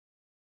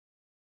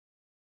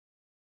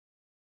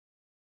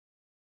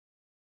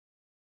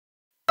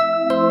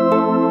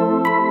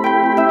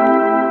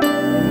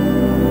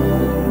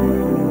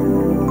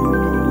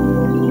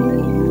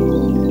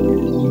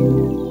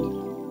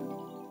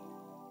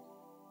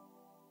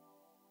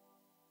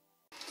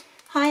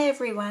Hi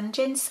everyone,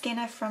 Jen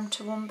Skinner from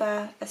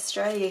Toowoomba,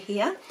 Australia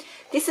here.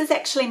 This is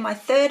actually my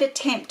third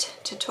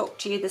attempt to talk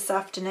to you this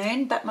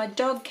afternoon, but my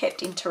dog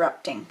kept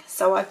interrupting.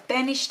 So I've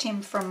banished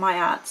him from my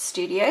art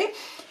studio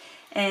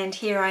and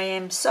here I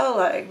am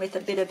solo with a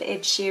bit of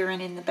Ed Sheeran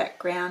in the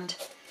background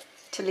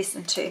to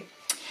listen to.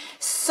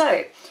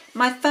 So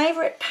my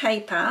favourite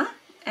paper,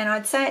 and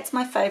I'd say it's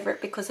my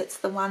favourite because it's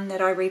the one that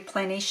I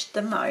replenished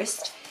the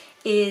most,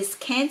 is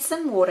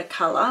Canson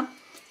Watercolour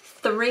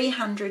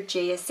 300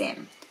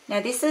 GSM. Now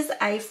this is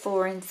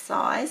A4 in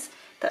size,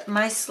 but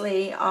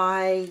mostly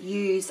I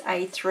use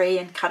A3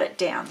 and cut it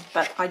down,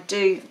 but I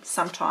do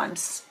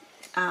sometimes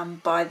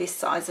buy this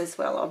size as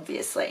well,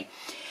 obviously.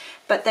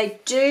 But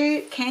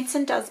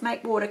Canson does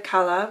make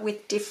watercolour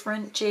with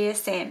different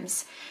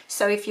GSMs,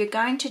 so if you're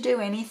going to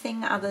do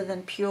anything other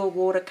than pure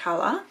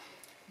watercolour,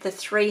 the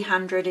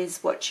 300 is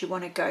what you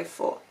want to go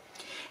for.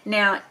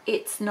 Now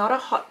it's not a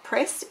hot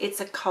press,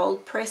 it's a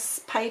cold press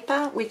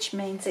paper, which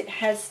means it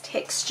has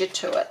texture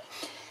to it.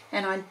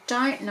 And I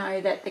don't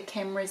know that the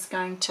camera is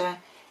going to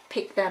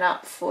pick that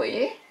up for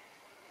you.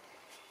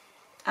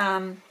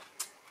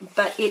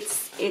 But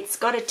it's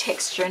got a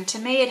texture, and to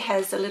me it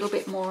has a little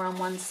bit more on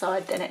one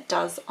side than it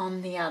does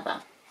on the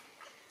other.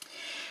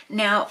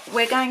 Now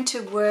we're going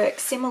to work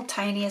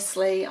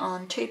simultaneously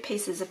on two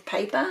pieces of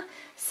paper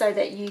so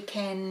that you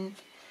can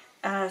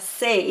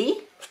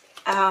see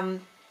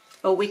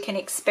or we can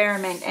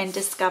experiment and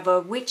discover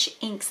which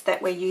inks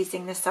that we're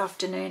using this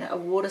afternoon are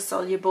water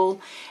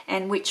soluble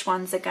and which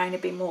ones are going to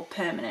be more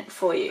permanent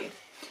for you.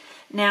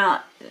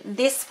 Now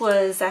this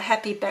was a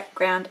happy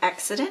background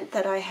accident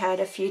that I had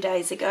a few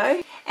days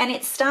ago, and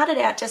it started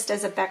out just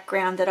as a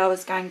background that I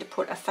was going to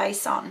put a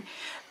face on,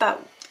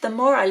 but the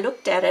more I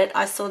looked at it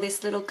I saw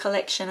this little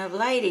collection of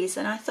ladies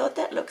and I thought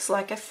that looks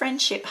like a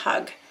friendship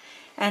hug,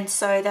 and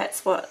so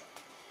that's what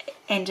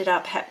ended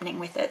up happening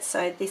with it.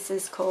 So this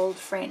is called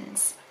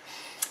Friends.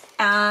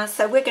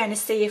 So we're going to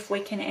see if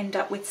we can end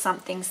up with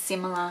something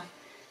similar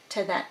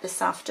to that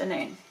this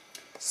afternoon.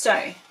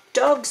 So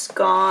dog's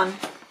gone,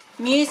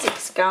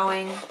 music's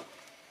going,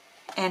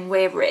 and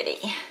we're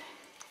ready.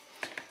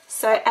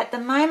 So at the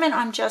moment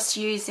I'm just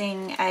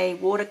using a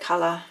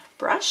watercolour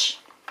brush.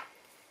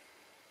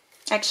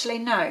 Actually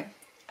no,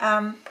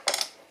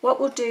 what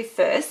we'll do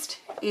first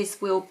is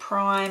we'll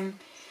prime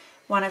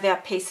one of our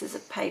pieces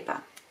of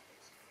paper.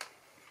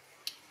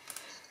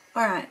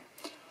 Alright.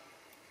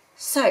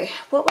 So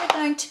what we're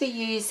going to be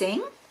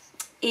using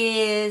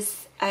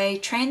is a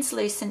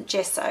translucent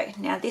gesso.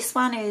 Now this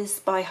one is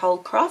by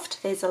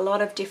Holcroft. There's a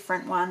lot of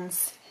different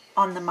ones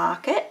on the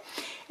market,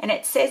 and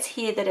it says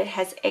here that it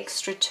has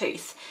extra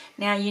tooth.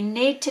 Now you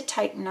need to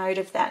take note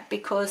of that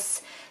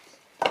because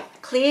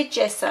clear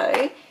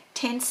gesso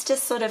tends to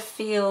sort of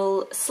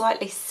feel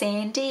slightly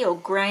sandy or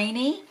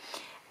grainy.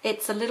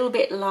 It's a little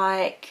bit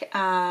like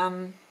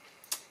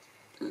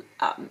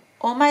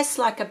almost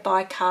like a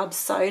bicarb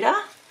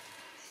soda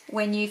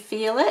when you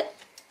feel it,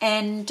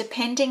 and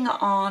depending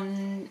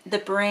on the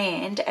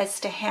brand as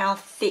to how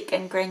thick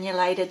and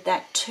granulated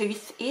that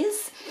tooth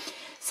is.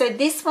 So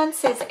this one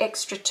says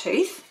extra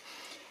tooth,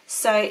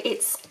 so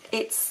it's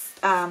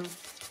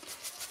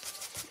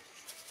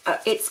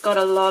got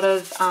a lot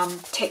of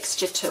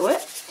texture to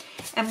it,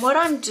 and what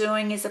I'm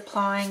doing is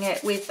applying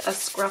it with a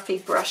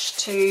scruffy brush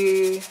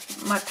to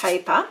my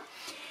paper.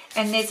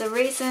 And there's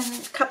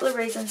a couple of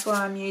reasons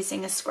why I'm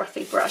using a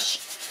scruffy brush.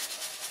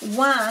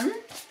 One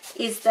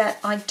is that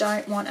I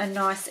don't want a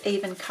nice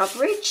even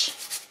coverage.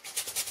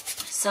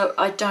 So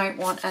I don't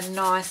want a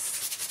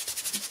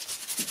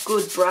nice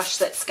good brush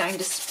that's going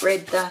to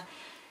spread the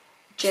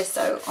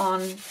gesso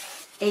on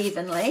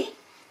evenly.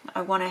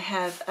 I want to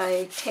have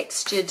a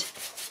textured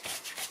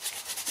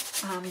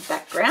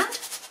background.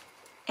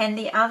 And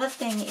the other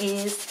thing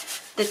is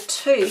the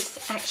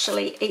tooth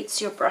actually eats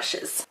your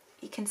brushes.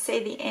 You can see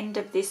the end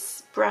of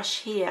this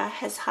brush here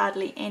has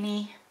hardly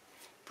any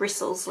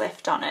bristles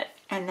left on it,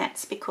 and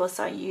that's because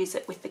I use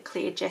it with the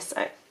clear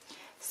gesso.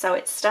 So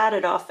it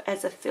started off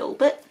as a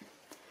filbert,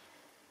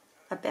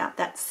 about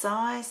that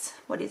size.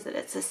 What is it?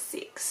 It's a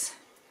 6.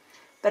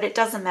 But it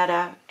doesn't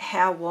matter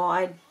how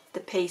wide the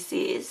piece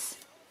is,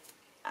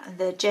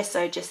 the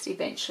gesso just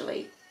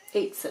eventually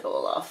eats it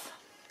all off.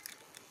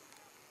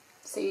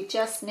 So you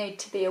just need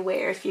to be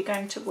aware if you're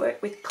going to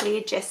work with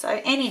clear gesso,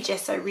 any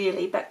gesso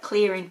really, but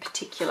clear in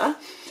particular,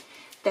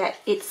 that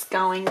it's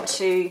going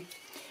to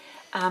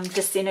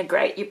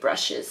disintegrate your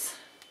brushes.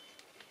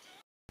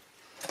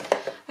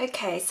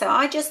 Okay, so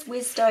I just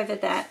whizzed over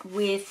that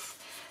with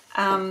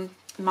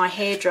my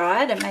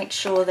hairdryer to make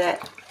sure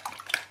that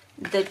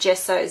the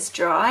gesso's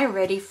dry,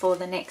 ready for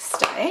the next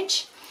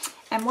stage.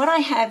 And what I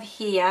have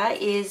here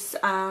is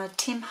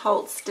Tim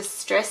Holtz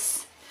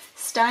Distress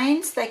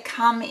stains. They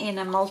come in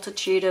a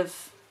multitude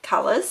of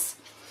colours,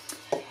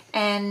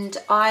 and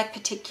I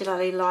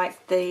particularly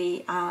like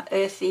the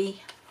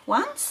earthy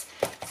ones.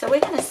 So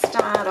we're going to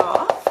start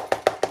off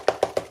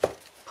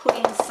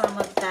putting some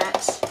of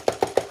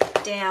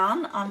that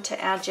down onto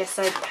our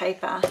gessoed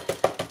paper.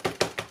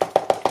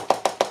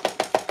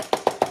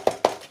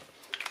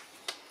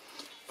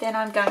 Then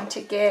I'm going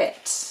to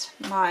get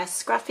my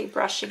scruffy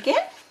brush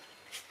again,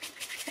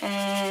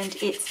 and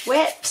it's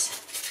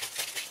wet,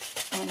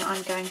 and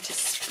I'm going to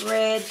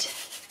spread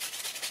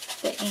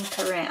the ink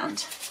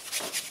around.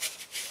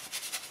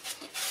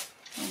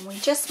 And we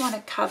just want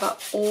to cover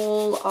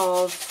all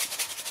of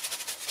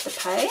the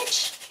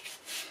page.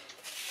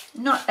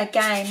 Not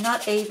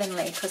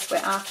evenly, because we're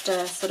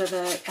after sort of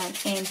an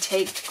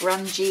antique,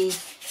 grungy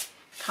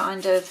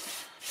kind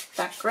of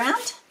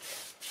background.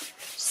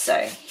 So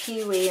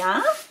here we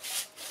are,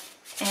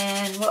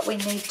 and what we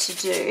need to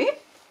do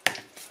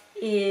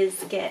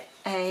is get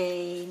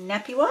a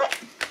nappy wipe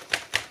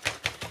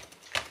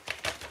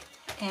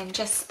and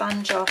just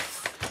sponge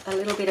off a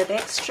little bit of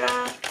extra,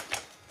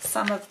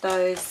 some of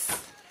those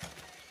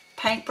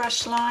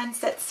paintbrush lines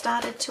that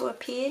started to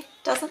appear.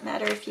 Doesn't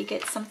matter if you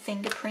get some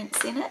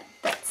fingerprints in it,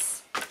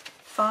 that's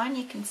fine.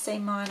 You can see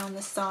mine on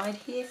the side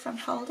here from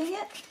holding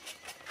it.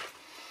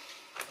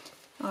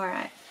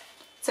 Alright,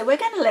 so we're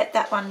going to let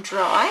that one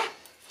dry,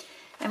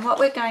 and what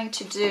we're going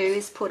to do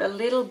is put a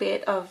little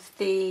bit of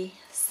the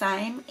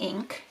same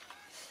ink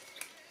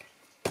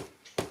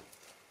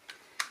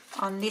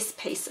on this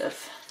piece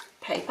of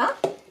paper,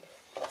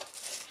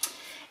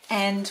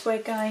 and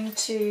we're going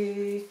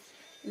to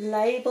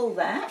label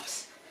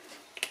that,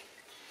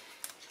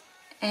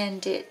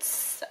 and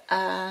it's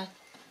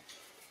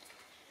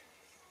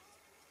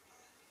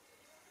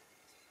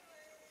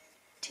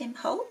Tim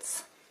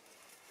Holtz,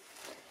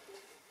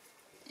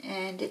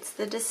 and it's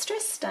the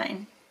Distress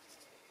Stain.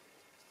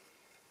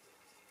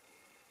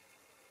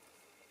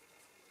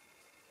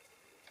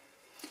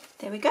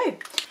 There we go.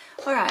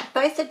 Alright,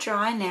 both are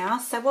dry now,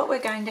 so what we're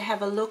going to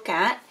have a look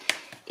at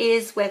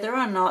is whether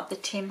or not the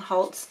Tim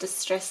Holtz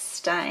Distress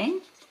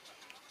Stain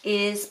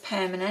is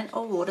permanent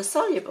or water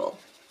soluble.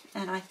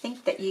 And I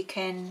think that you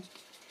can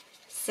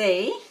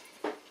see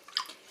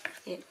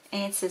it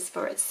answers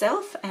for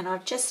itself, and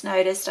I've just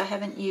noticed I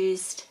haven't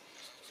used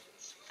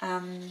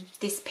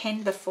this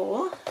pen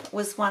before. It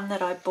was one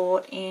that I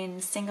bought in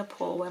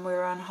Singapore when we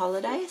were on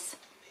holidays.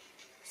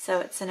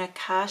 So it's an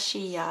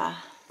Acacia,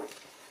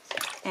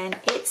 and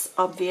it's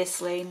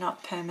obviously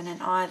not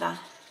permanent either.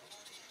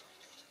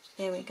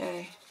 There we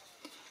go.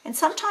 And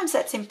sometimes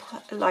that's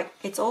like,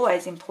 it's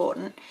always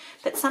important,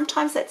 but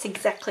sometimes that's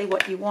exactly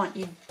what you want.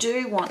 You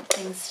do want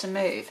things to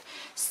move.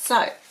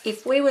 So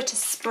if we were to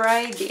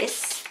spray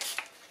this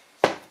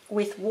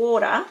with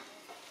water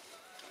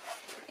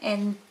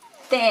and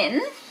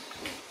then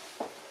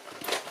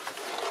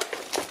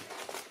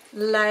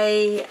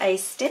lay a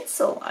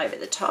stencil over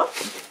the top,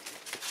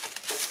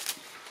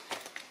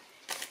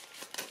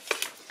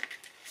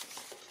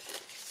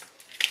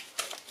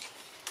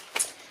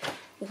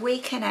 we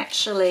can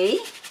actually,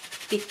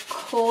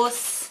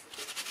 because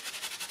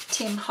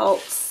Tim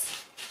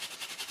Holtz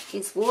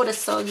is water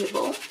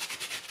soluble,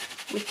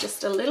 with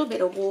just a little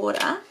bit of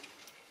water,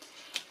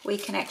 we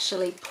can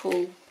actually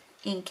pull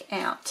ink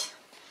out.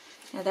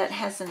 Now that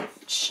hasn't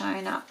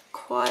shown up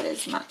quite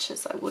as much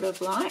as I would have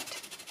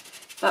liked,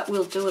 but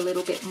we'll do a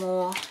little bit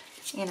more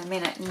in a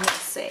minute and you'll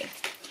see.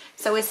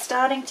 So we're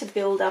starting to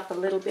build up a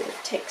little bit of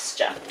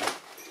texture.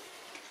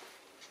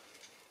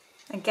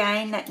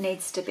 Again, that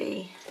needs to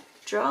be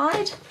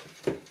dried.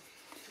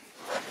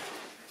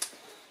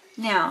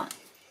 Now,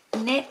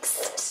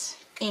 next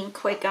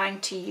ink we're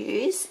going to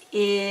use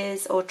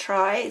is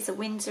a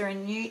Winsor &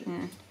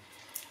 Newton.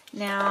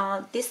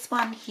 Now, this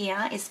one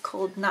here is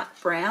called Nut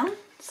Brown.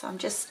 So I'm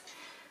just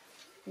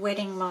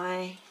wetting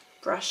my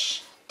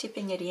brush,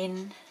 dipping it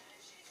in.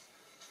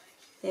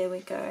 There we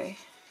go.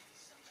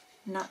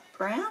 Nut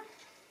Brown.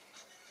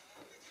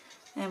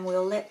 And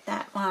we'll let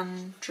that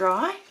one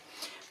dry.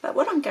 But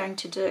what I'm going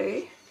to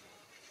do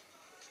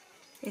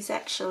is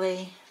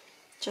actually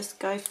just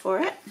go for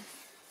it.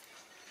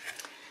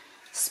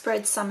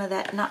 Spread some of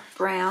that nut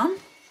brown.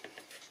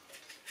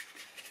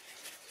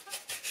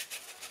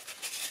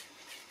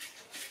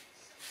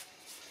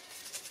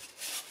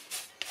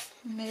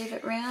 Move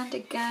it round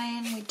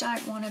again. We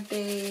don't want to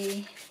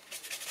be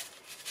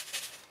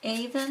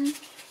even.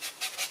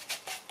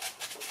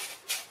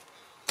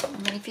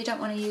 And then if you don't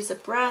want to use a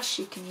brush,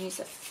 you can use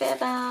a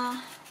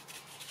feather.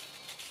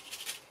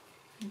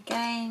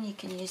 Again, you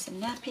can use a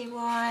nappy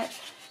wipe.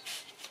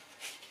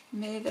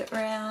 Move it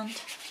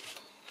round.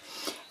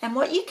 And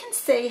what you can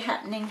see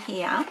happening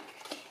here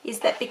is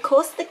that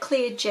because the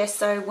clear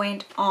gesso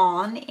went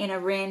on in a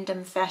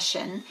random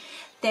fashion,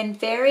 then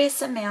various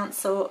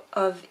amounts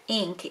of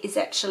ink is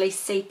actually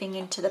seeping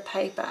into the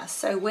paper.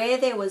 So where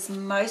there was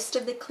most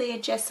of the clear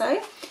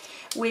gesso,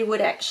 we would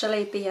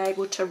actually be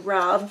able to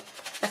rub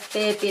a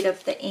fair bit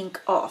of the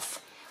ink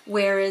off.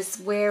 Whereas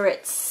where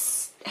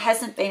it's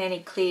hasn't been any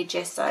clear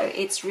gesso,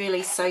 it's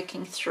really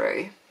soaking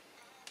through.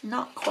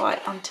 Not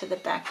quite onto the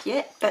back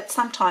yet, but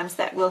sometimes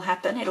that will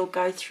happen. It'll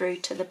go through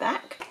to the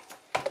back.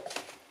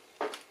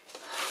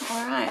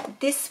 Alright,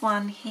 this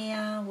one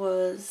here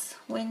was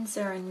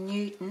Winsor &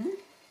 Newton.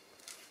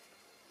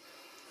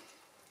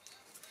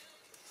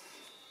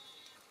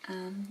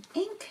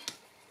 Ink,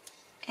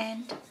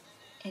 and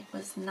it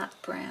was Nut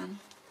Brown.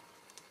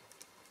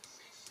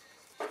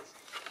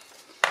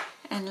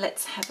 And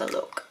let's have a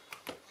look.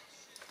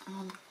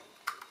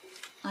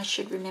 I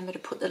should remember to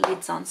put the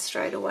lids on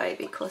straight away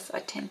because I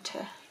tend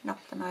to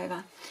knock them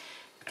over.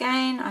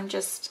 Again, I'm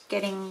just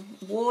getting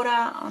water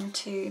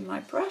onto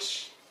my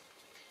brush.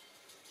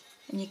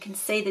 And you can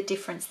see the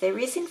difference. There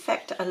is in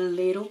fact a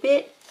little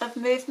bit of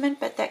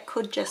movement, but that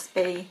could just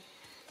be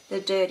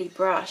the dirty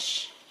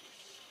brush.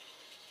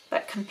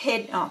 But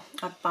compared, oh,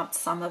 I've bumped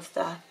some of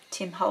the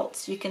Tim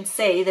Holtz. You can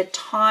see the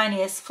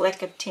tiniest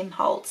fleck of Tim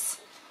Holtz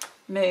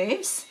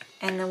moves,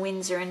 and the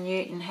Winsor &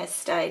 Newton has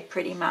stayed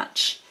pretty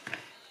much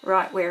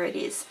right where it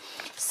is.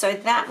 So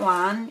that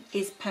one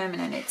is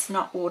permanent, it's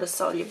not water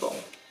soluble.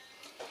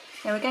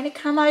 Now we're going to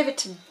come over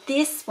to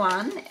this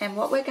one, and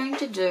what we're going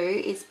to do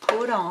is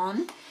put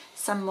on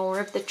some more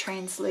of the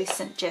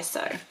translucent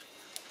gesso.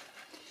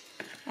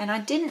 And I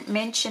didn't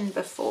mention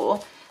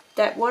before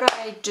that what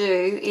I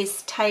do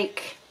is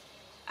take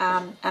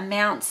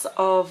amounts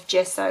of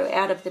gesso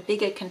out of the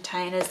bigger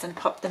containers and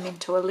pop them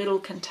into a little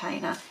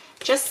container,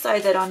 just so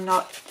that I'm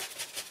not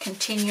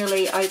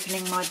continually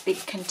opening my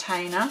big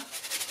container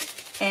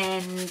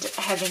and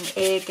having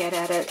air get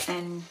at it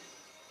and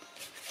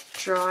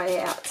dry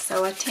out.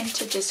 So I tend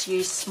to just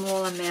use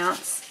small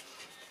amounts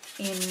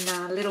in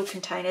little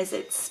containers.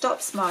 It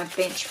stops my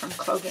bench from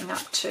clogging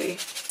up too.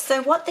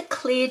 So what the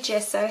clear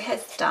gesso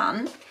has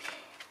done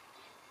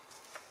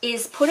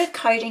is put a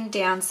coating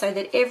down so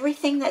that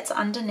everything that's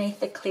underneath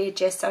the clear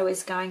gesso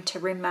is going to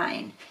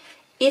remain.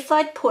 If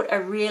I'd put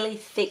a really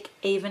thick,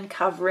 even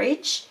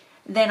coverage,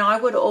 then I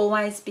would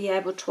always be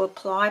able to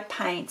apply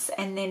paints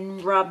and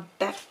then rub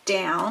back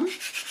down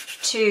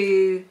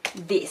to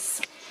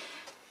this.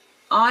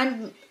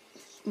 I'm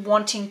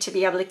wanting to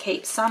be able to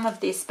keep some of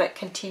this but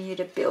continue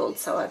to build,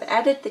 so I've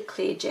added the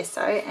clear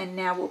gesso and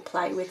now we'll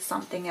play with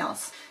something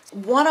else.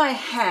 What I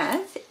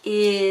have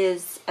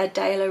is a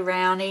Daler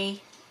Rowney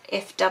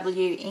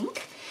FW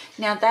ink.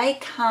 Now they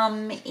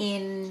come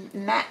in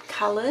matte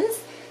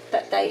colours,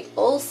 but they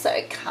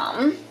also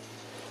come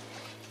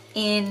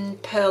in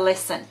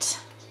pearlescent,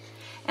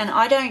 and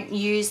I don't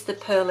use the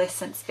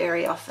pearlescents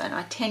very often.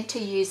 I tend to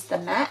use the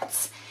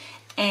mattes,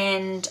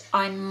 and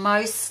I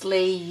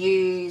mostly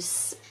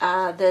use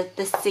the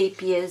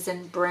sepias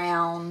and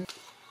brown.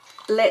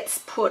 Let's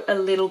put a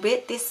little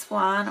bit. This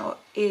one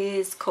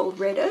is called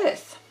Red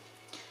Earth,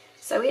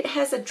 so it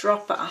has a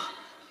dropper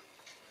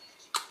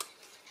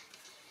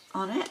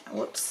on it.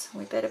 Whoops,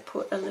 we better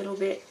put a little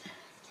bit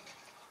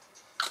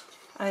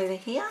over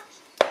here.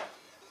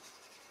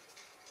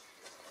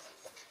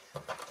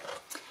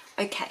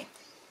 Okay,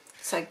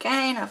 so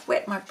again, I've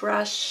wet my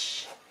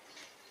brush,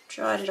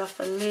 dried it off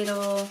a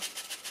little.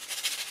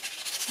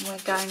 We're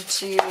going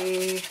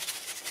to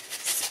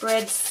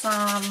spread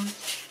some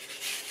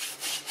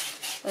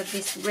of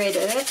this Red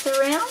Earth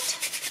around.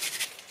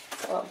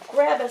 So I'll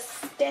grab a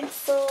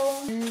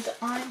stencil and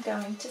I'm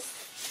going to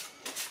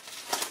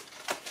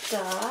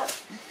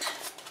start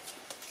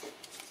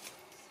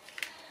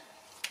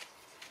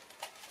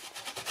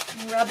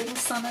rubbing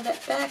some of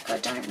that back. I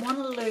don't want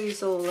to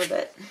lose all of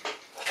it.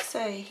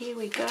 So here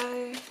we go,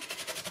 a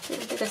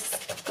little bit of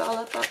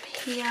scallop up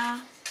here.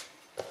 I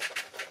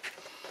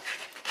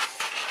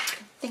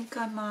think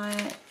I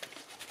might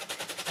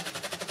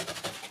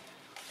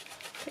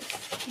put a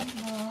few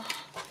more.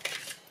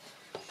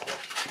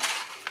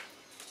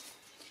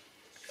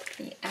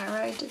 The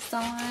arrow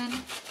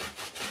design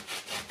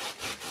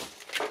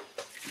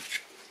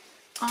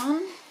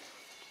on.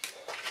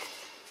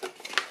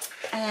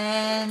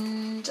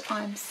 And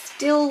I'm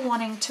still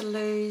wanting to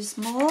lose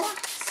more,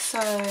 so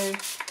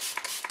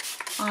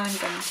I'm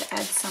going to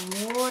add some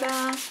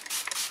water.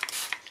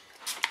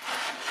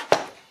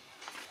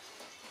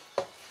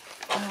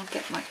 I'll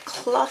get my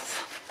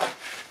cloth.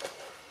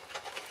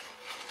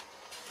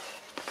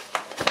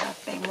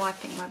 I've been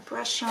wiping my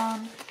brush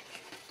on.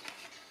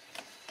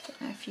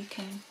 Don't know if you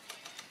can.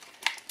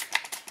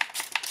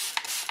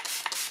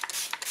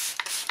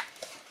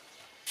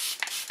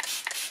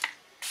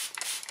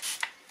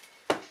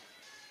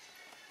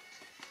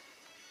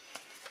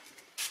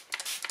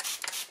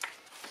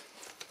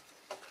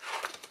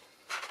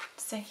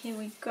 So here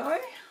we go.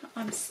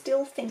 I'm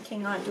still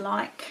thinking I'd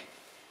like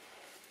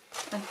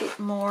a bit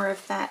more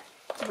of that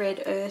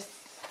Red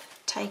Earth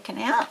taken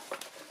out.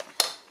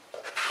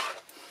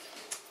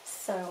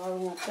 So I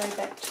will go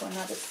back to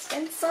another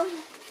stencil.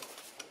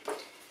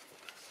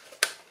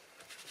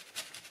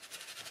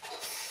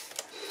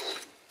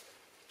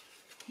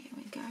 Here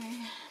we go.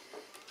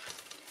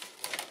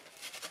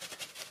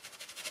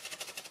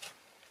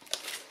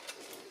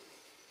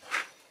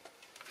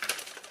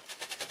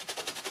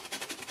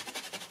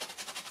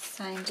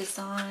 Same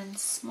design,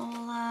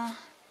 smaller.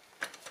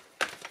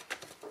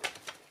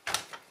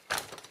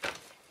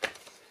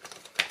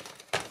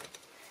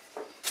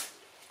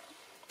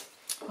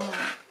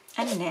 Alright,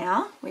 and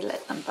now we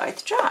let them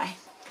both dry.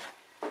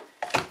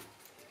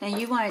 Now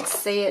you won't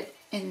see it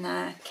in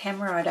the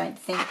camera, I don't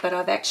think, but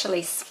I've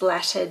actually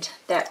splattered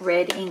that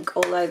red ink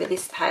all over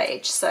this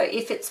page. So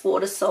if it's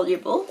water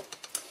soluble,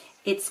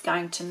 it's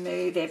going to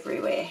move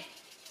everywhere.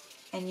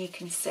 And you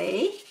can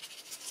see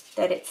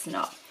that it's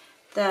not.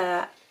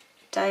 the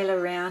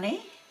Daler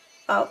Rowney.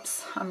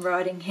 Oops, I'm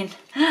writing in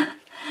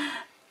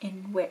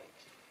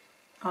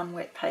on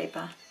wet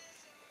paper.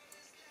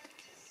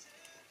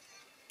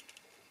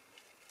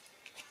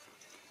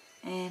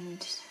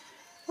 And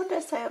what did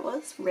I say it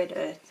was? Red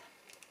Earth.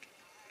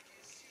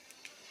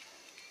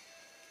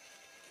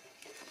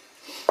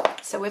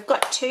 So we've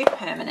got 2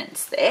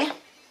 permanents there.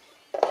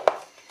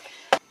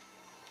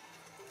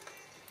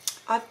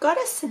 I've got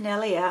a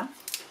Sennelier.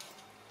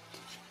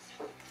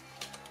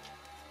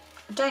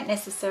 I don't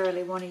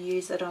necessarily want to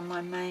use it on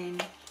my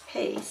main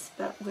piece,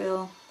 but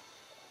we'll...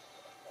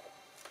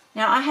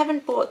 Now I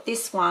haven't bought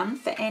this one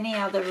for any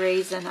other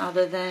reason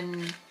other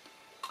than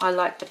I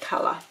like the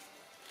colour.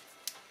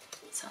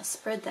 So I'll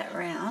spread that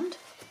round,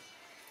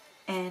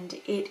 and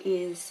it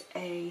is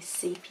a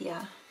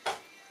sepia. So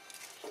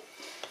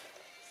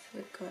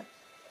we've got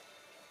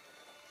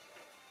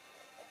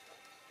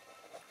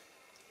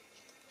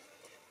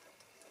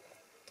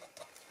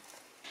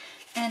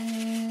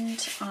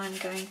and I'm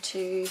going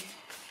to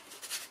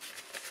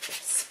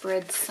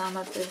spread some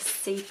of the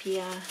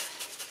sepia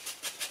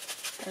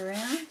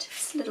around.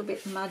 It's a little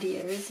bit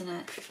muddier, isn't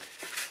it?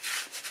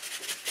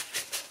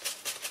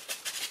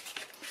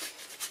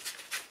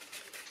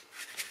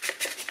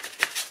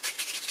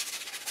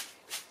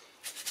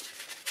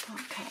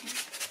 Okay.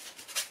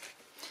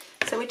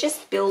 So we're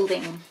just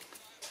building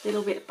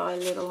little bit by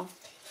little.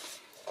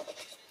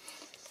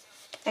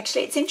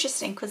 Actually, it's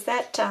interesting because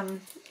that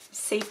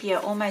sepia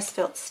almost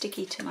felt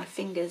sticky to my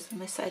fingers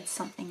unless I had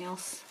something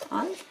else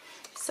on.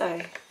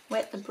 So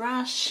wet the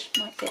brush,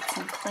 might get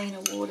some cleaner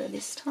water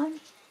this time.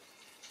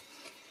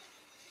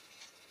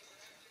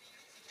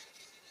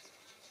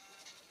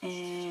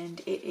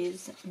 And it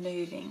is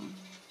moving.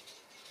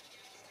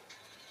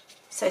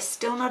 So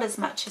still not as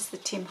much as the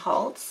Tim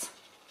Holtz,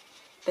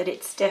 but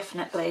it's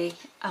definitely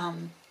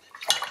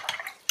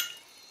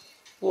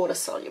water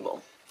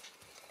soluble.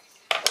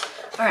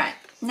 All right,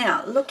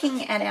 now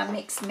looking at our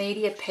mixed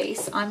media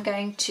piece, I'm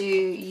going to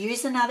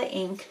use another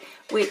ink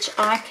which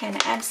I can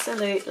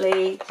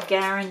absolutely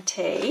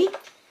guarantee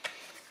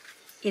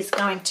is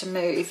going to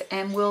move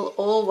and will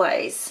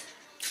always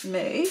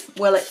move.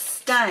 Well, it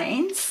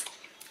stains,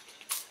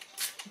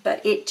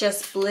 but it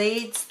just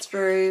bleeds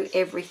through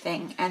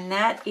everything, and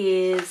that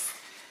is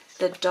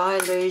the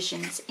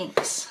Dylusions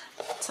inks.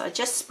 So I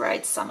just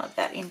sprayed some of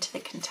that into the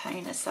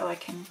container so I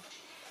can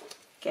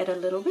get a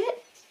little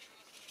bit.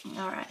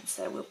 Alright,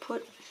 so we'll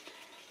put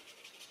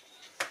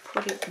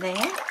it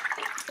there.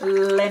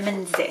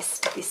 Lemon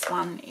zest, this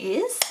one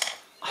is.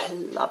 I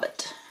love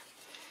it.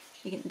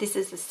 This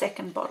is the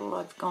second bottle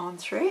I've gone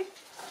through.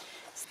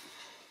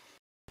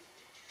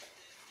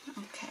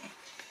 Okay.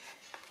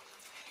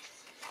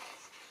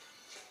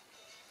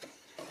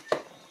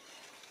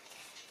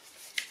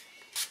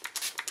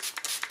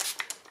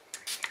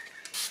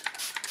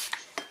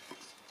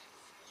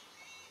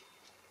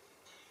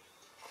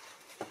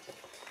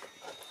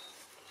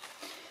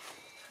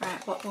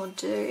 Right, what we'll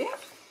do,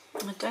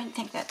 I don't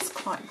think that's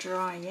quite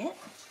dry yet.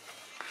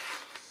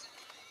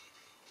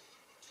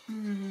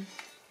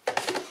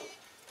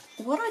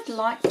 What I'd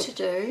like to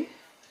do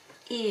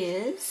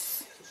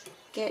is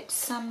get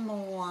some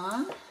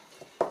more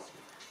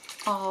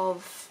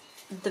of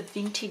the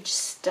vintage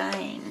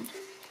stain.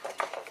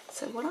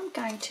 So what I'm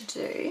going to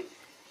do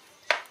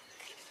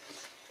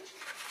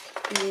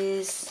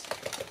is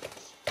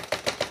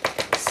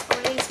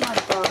squeeze my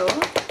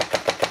bottle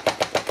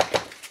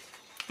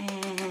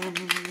and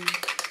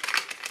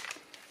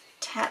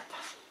tap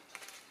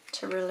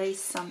to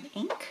release some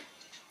ink.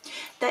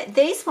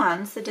 These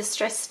ones, the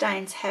distress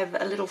stains, have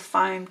a little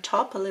foam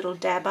top, a little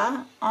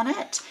dabber on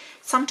it.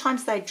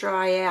 Sometimes they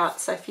dry out,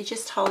 so if you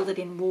just hold it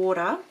in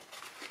water,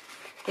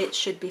 it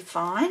should be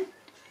fine.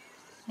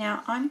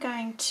 Now I'm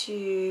going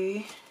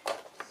to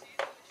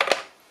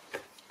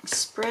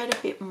spread a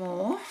bit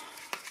more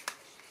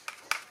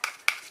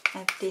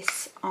of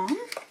this on,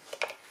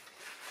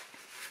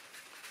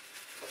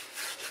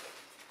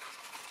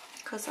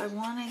 because I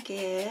want to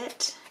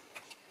get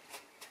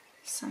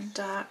some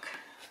dark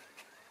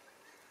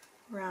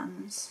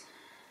runs.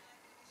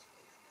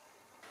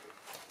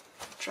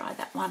 Dry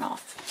that one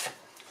off.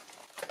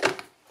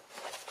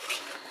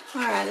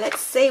 Alright,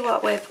 let's see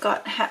what we've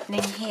got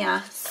happening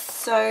here.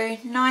 So,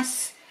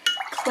 nice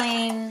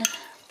clean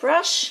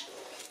brush.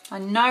 I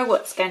know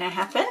what's going to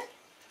happen.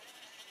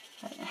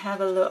 Have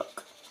a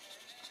look.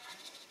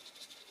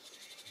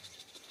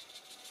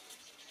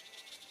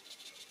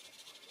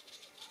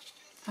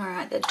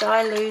 Alright, the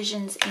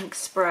Dylusions ink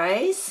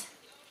sprays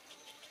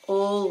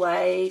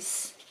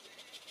always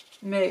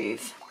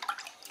move,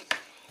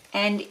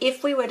 and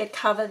if we were to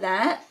cover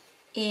that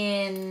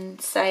in,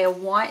 say, a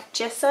white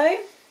gesso,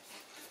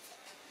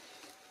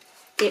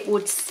 it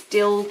would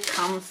still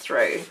come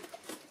through.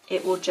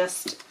 It will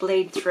just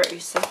bleed through.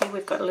 So here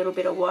we've got a little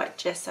bit of white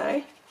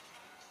gesso,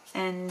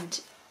 and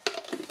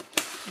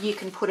you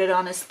can put it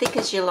on as thick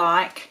as you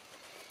like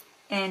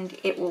and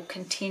it will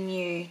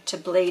continue to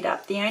bleed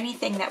up. The only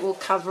thing that will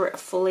cover it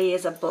fully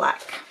is a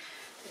black.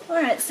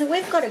 Alright, so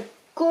we've got a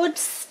good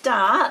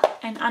start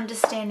and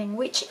understanding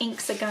which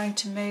inks are going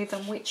to move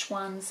and which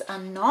ones are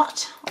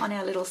not on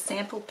our little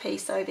sample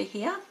piece over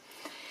here.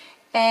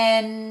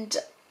 And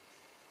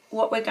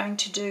what we're going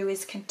to do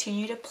is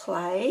continue to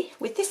play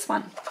with this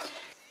one.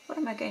 What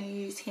am I going to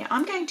use here?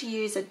 I'm going to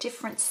use a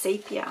different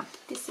sepia.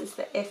 This is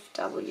the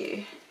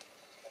FW.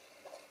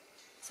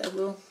 So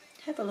we'll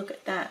have a look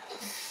at that.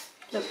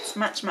 Looks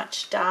much,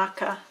 much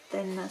darker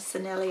than the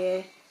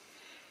Sennelier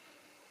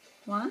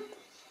one.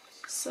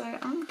 So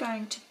I'm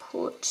going to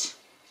put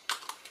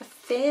a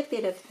fair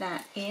bit of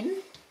that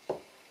in.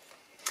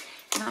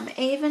 And I'm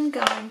even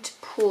going to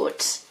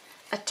put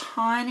a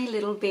tiny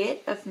little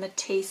bit of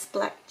Matisse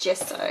Black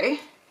Gesso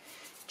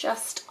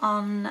just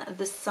on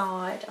the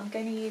side. I'm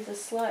going to use a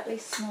slightly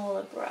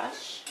smaller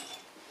brush,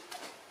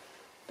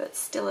 but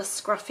still a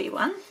scruffy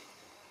one.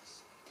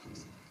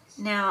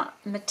 Now,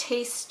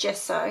 Matisse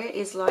Gesso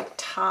is like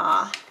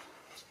tar.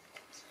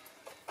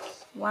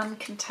 One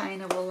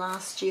container will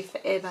last you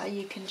forever.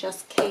 You can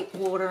just keep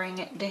watering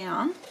it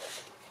down.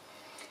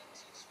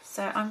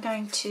 So I'm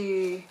going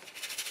to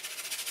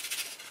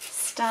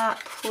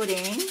start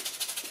putting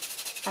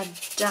a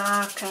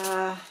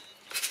darker,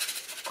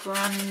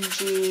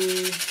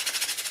 grungy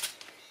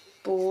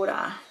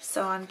border.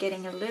 So I'm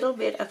getting a little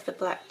bit of the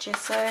black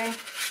gesso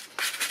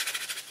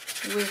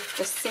with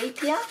the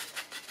sepia.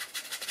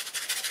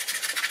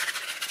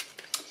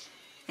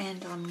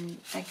 And I'm,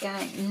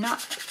 again,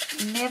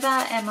 never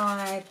am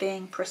I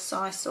being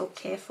precise or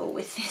careful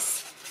with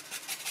this,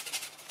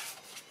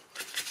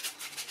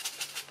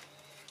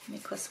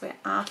 because we're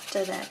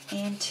after that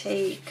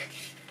antique,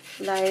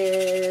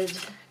 layered,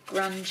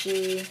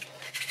 grungy.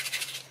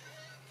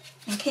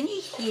 And can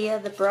you hear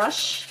the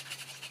brush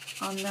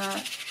on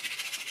the,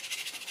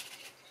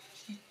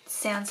 it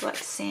sounds like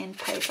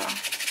sandpaper.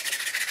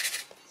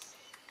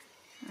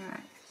 All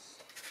right.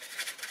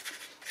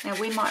 Now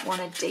we might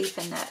want to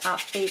deepen that up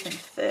even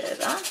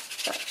further,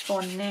 but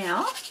for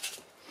now,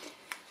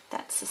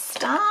 that's a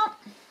start.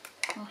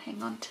 I'll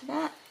hang on to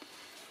that.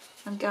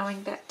 I'm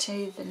going back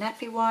to the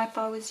nappy wipe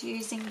I was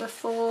using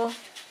before,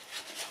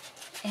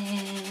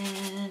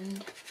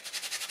 and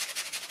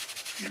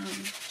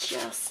I'm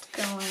just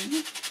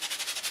going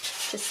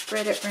to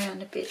spread it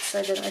around a bit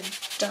so that I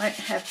don't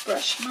have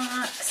brush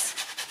marks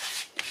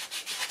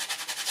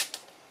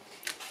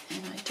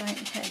and I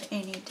don't have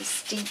any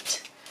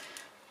distinct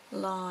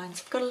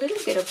lines. I've got a little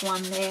bit of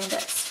one there,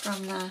 that's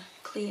from the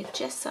clear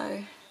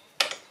gesso.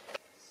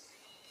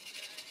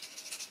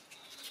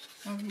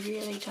 I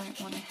really don't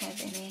want to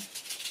have any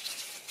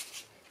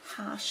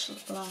harsh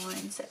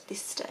lines at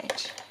this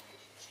stage.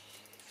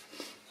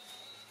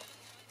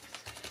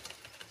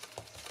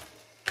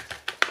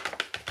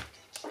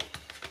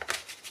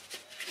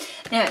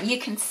 Now you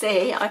can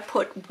see I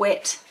put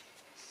wet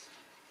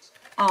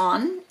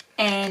on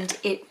and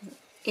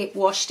it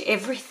washed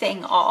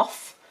everything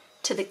off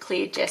to the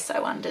clear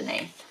gesso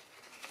underneath.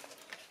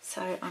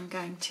 So I'm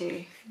going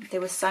to,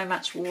 there was so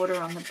much water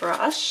on the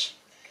brush,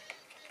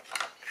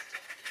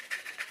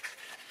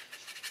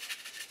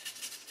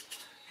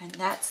 and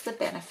that's the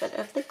benefit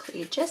of the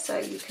clear gesso.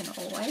 You can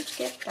always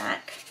get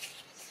back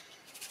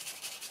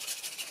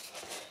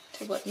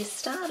to what you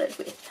started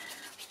with.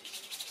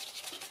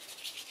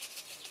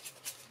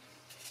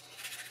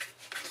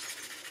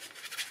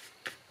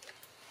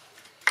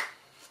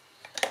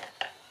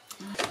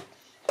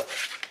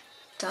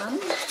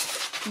 Done.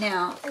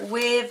 Now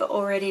we've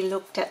already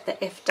looked at the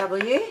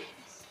FW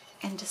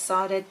and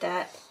decided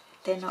that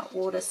they're not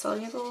water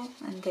soluble,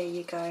 and there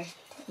you go,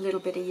 a little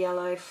bit of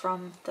yellow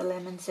from the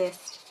lemon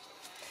zest.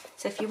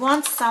 So if you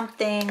want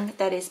something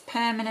that is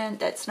permanent,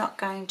 that's not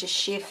going to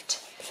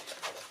shift,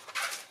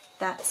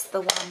 that's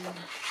the one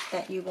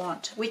that you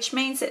want, which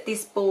means that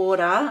this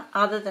border,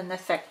 other than the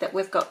fact that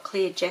we've got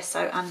clear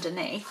gesso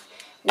underneath,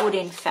 would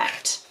in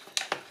fact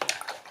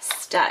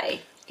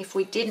stay. If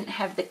we didn't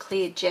have the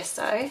clear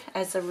gesso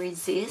as a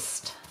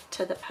resist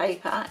to the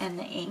paper and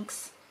the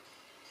inks,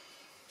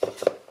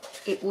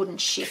 it wouldn't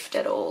shift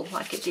at all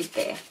like it did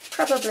there.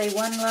 Probably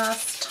one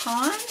last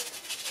time,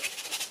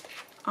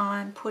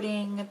 I'm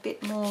putting a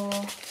bit more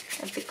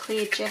of the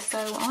clear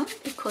gesso on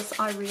because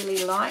I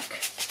really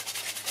like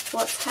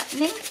what's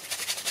happening.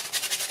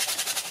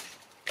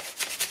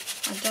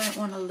 I don't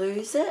want to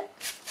lose it.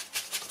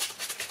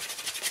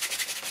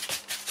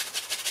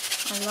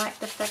 I like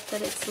the fact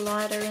that it's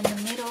lighter in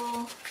the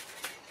middle,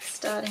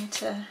 starting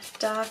to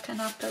darken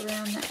up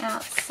around the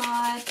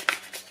outside.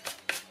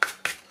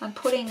 I'm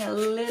putting a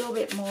little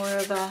bit more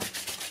of a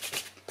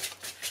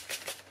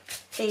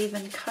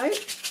even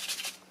coat,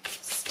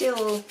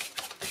 still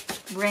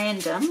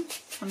random.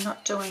 I'm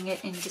not doing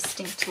it in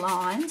distinct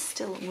lines,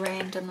 still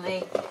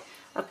randomly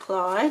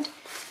applied.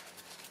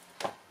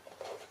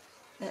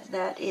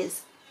 That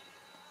is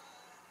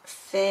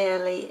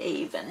fairly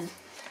even.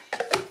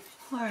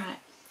 All right.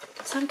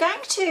 So I'm going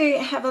to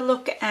have a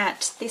look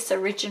at this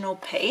original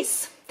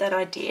piece that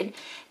I did.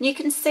 And you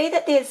can see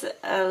that there's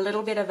a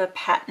little bit of a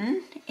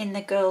pattern in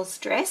the girl's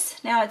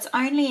dress. Now it's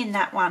only in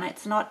that one,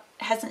 it's not,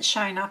 hasn't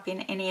shown up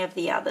in any of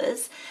the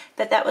others,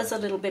 but that was a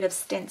little bit of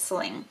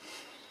stenciling.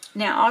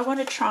 Now I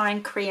want to try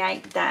and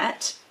create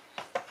that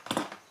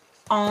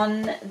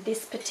on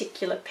this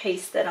particular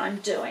piece that I'm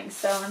doing.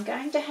 So I'm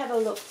going to have a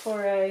look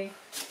for a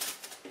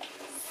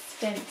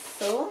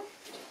stencil.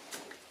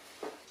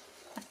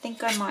 I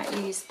think I might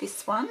use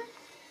this one.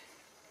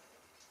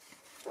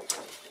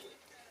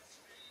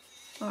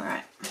 All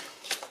right.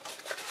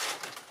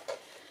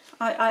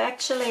 I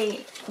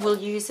actually will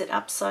use it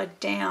upside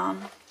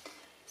down.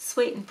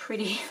 Sweet and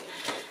pretty.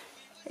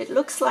 It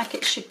looks like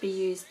it should be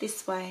used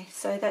this way,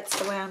 so that's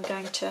the way I'm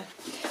going to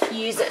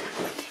use it.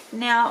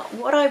 Now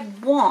what I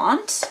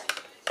want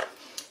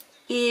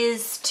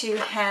is to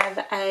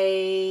have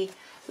a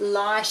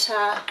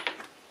lighter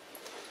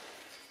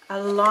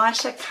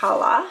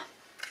colour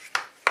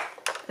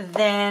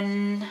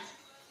than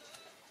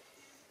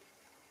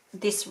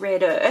this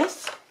red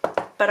earth,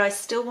 but I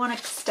still want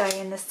to stay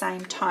in the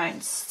same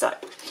tones. So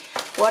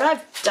what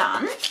I've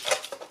done,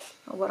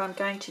 or what I'm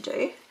going to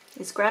do,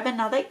 is grab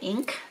another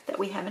ink that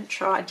we haven't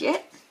tried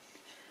yet.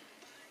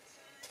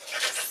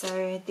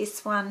 So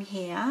this one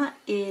here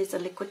is a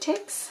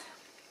Liquitex.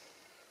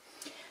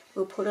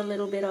 We'll put a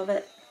little bit of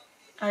it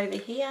over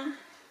here,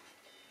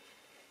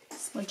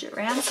 smudge it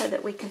around so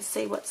that we can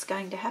see what's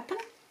going to happen.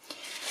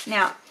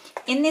 Now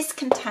in this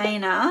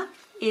container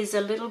is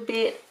a little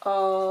bit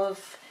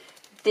of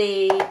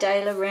the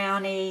De La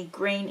Rowney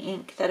green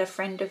ink that a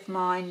friend of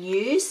mine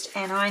used,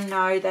 and I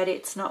know that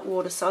it's not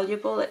water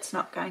soluble, it's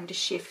not going to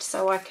shift,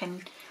 so I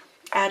can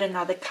add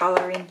another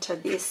colour into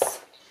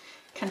this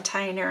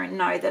container and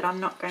know that I'm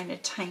not going to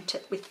taint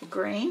it with the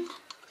green.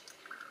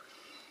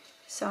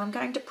 So I'm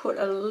going to put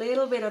a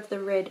little bit of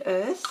the red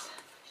earth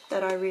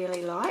that I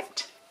really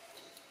liked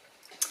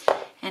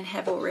and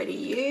have already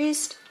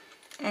used,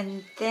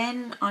 and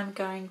then I'm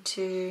going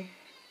to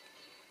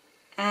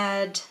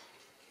add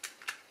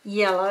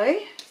yellow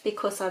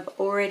because I've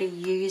already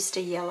used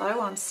a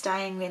yellow. I'm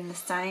staying in the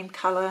same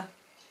colour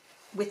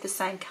with the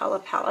same colour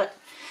palette,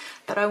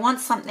 but I want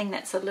something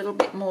that's a little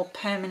bit more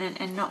permanent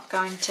and not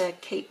going to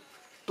keep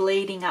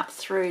bleeding up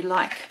through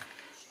like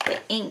the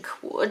ink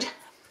would.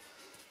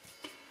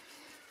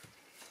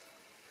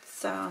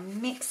 So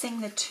I'm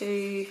mixing the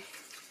two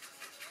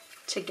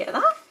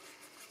together,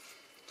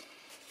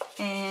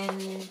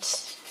 and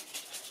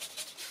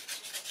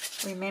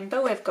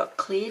remember we've got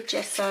clear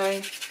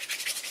gesso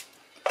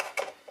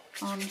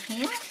on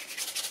here.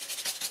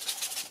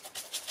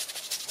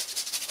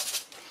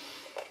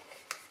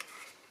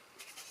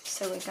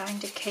 So we're going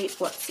to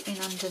keep what's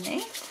in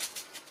underneath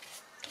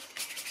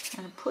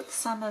and put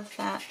some of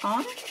that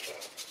on.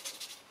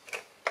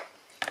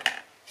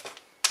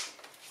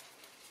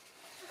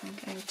 I'm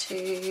going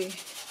to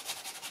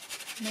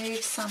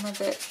move some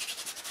of it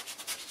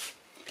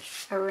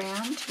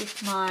around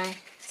with my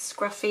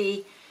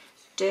scruffy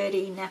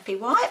dirty nappy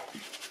wipe.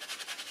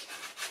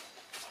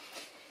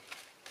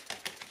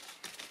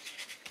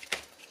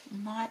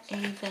 Might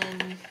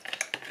even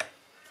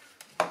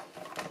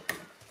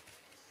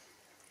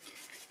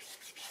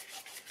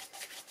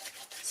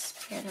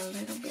spread a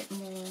little bit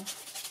more.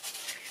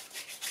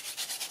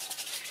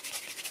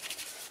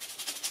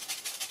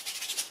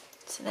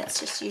 So that's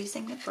just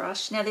using the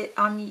brush. Now that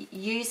I'm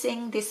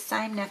using this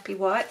same nappy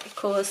wipe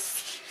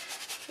because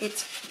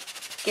it's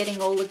getting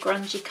all the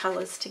grungy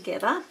colours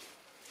together.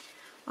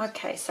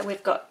 Okay, so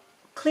we've got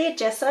clear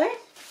gesso.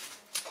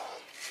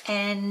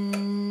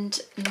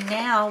 And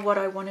now what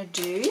I want to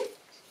do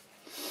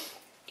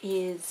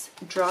is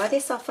dry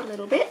this off a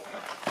little bit.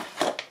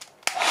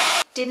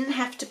 Didn't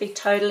have to be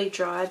totally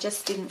dry, I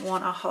just didn't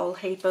want a whole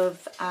heap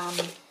of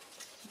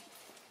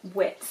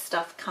wet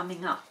stuff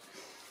coming up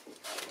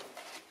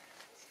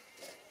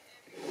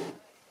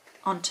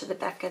onto the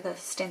back of the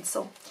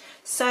stencil.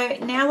 So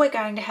now we're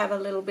going to have a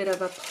little bit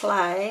of a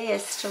play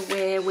as to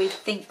where we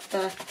think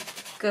the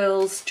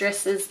girls'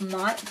 dresses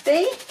might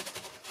be.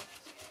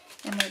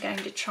 And we're going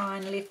to try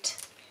and lift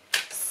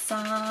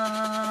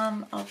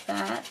some of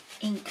that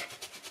ink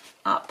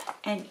up.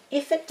 And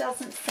if it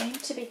doesn't seem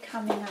to be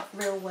coming up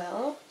real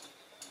well,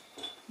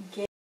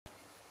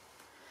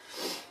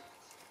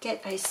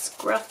 get a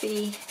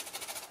scruffy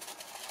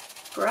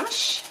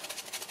brush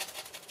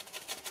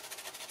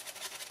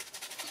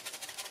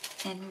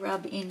and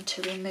rub in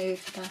to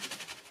remove the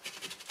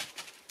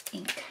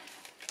ink.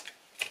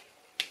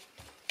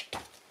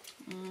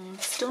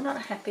 Still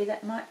not happy,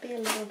 that might be a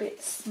little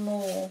bit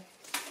small.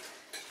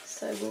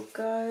 So we'll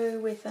go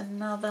with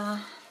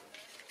another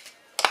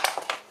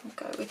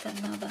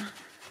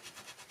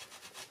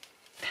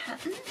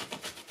pattern.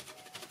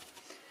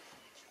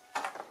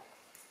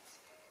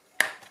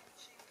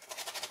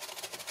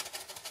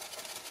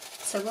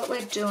 So what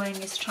we're doing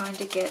is trying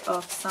to get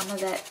off some of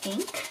that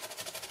ink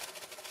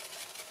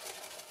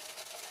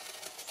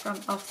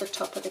from off the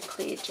top of the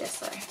clear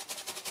gesso.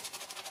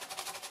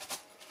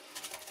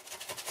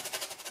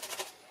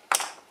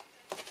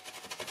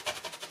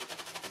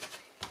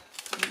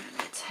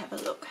 Let's have a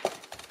look.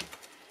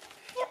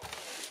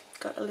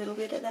 got a little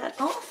bit of that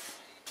off.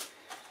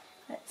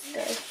 Let's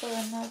go for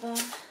another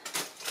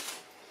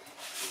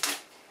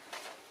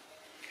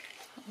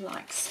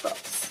like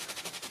spots.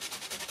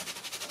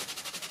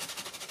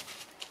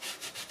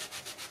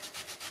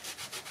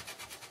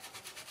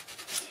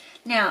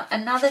 Now,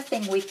 another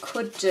thing we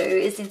could do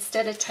is,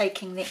 instead of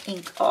taking the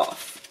ink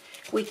off,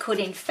 we could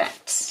in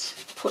fact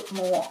put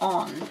more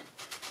on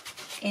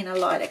in a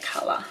lighter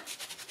colour.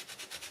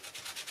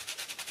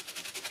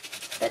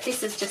 But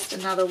this is just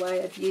another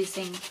way of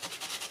using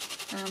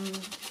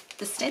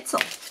the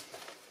stencil.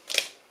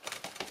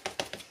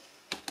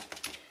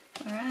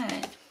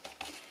 Alright,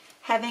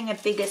 having a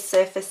bigger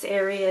surface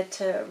area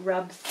to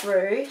rub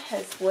through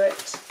has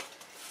worked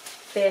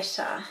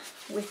better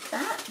with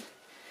that.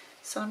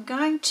 So I'm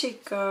going to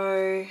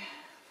go,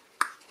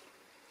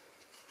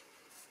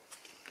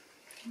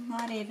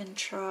 might even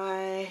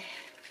try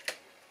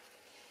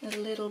a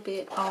little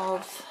bit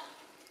of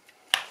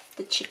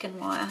the chicken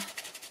wire.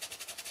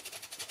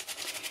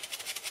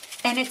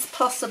 And it's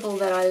possible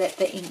that I let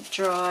the ink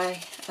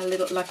dry a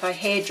little, like I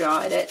hair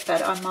dried it,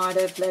 but I might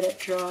have let it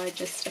dry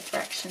just a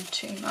fraction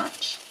too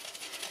much.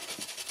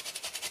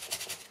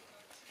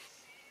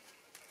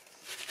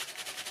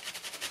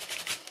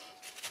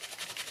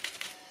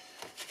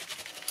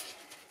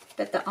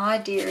 But the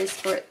idea is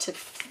for it to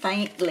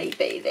faintly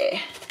be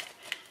there,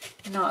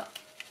 not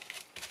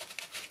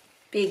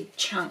big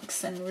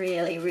chunks and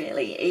really,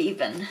 really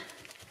even.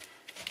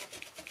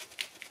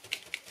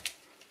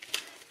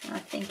 I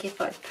think if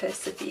I'd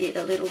persevered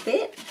a little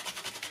bit,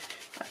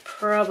 I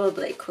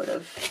probably could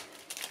have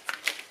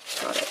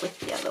got it with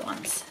the other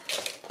ones.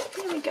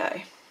 There we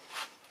go.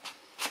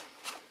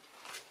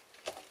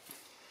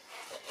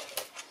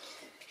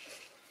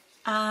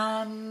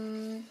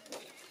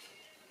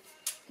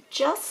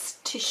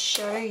 Just to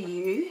show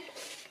you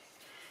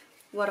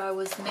what I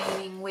was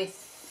meaning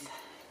with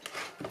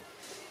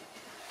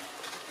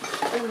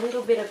a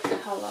little bit of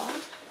colour.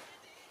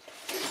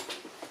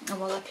 Oh,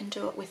 well, I can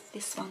do it with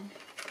this one.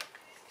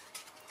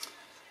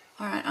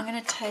 Alright, I'm going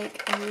to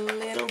take a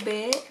little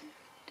bit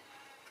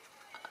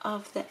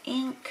of the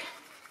ink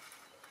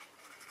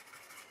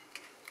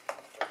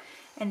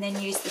and then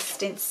use the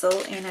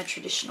stencil in a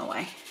traditional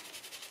way.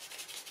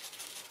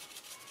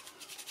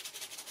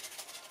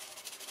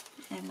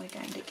 And we're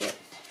going to get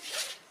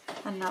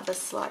another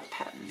slight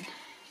pattern.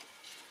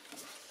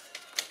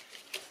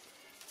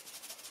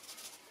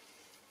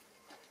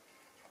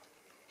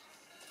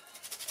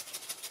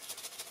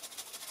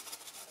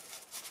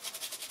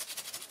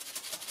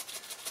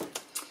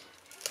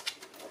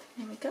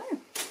 There we go.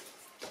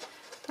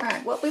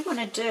 Alright, what we want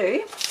to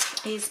do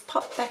is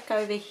pop back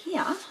over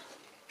here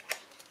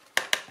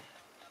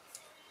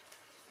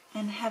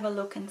and have a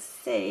look and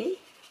see.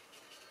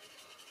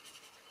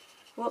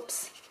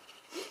 Whoops.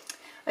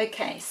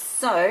 Okay,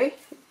 so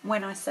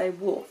when I say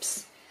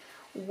whoops,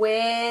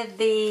 where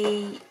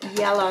the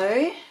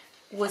yellow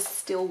was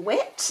still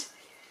wet,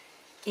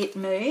 it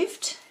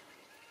moved.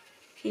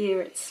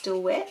 Here it's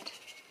still wet,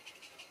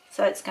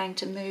 so it's going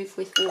to move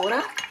with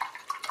water.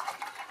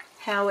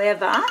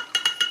 However,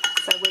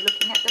 so we're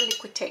looking at the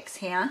Liquitex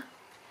here.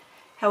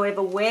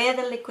 However, where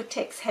the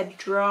Liquitex had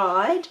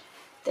dried,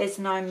 there's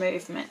no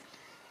movement.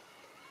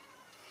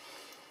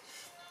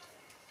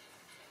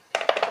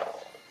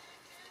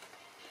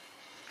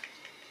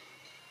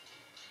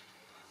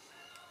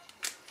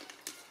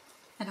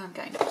 And I'm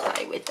going to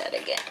play with that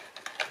again.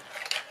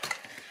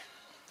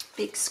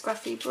 Big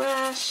scruffy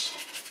brush.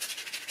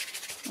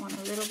 Want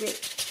a little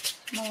bit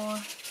more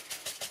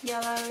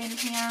yellow in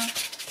here.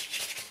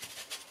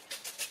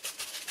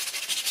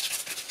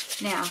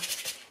 Now,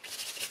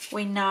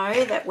 we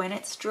know that when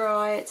it's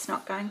dry, it's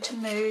not going to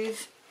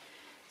move.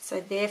 So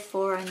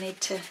therefore, I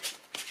need to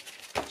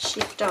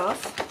shift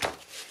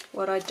off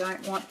what I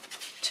don't want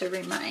to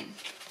remain.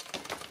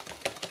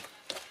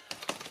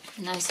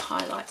 And those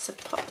highlights have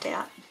popped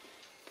out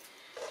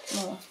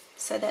more,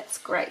 so that's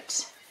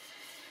great.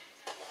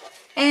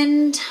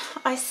 And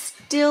I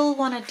still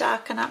want to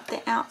darken up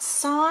the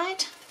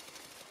outside,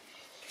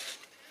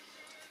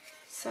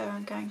 so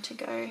I'm going to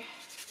go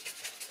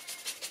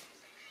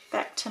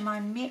back to my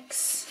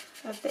mix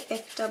of the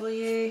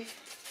FW,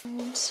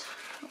 and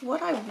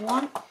what I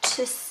want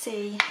to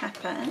see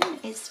happen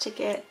is to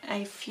get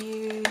a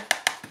few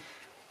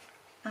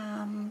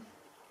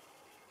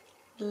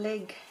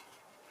leg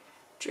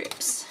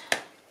drips.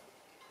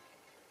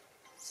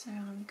 So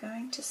I'm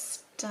going to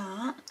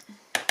start,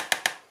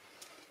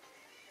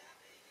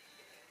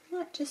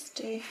 might just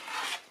do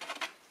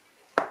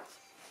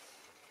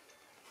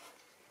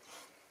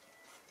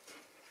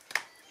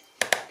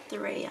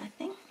three, I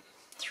think,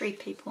 3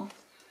 people.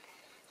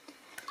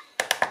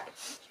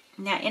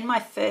 Now in my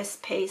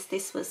first piece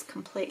this was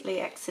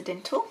completely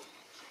accidental,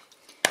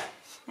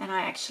 and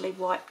I actually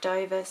wiped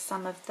over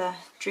some of the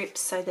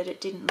drips so that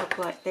it didn't look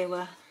like there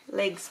were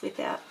legs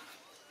without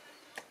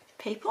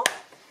people.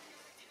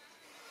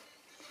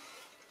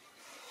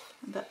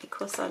 But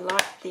because I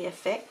like the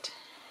effect,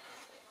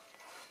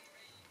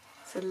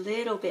 it's a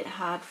little bit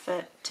hard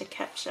to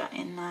capture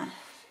in the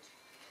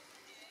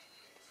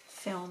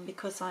film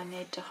because I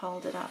need to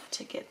hold it up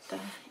to get the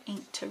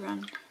ink to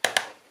run.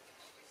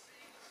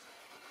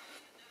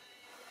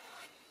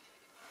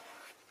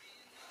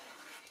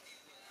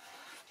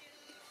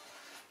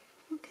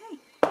 Okay.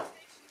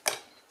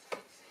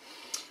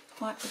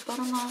 Wipe the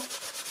bottom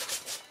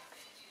off.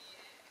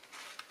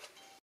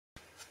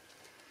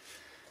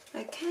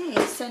 Okay,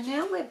 so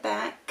now we're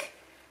back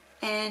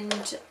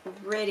and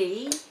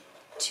ready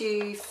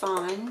to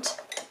find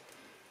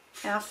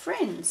our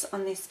friends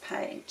on this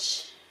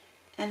page.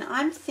 And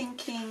I'm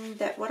thinking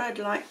that what I'd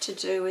like to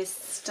do is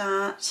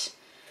start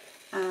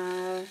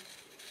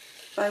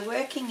by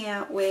working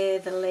out where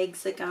the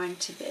legs are going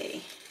to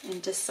be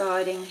and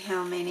deciding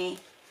how many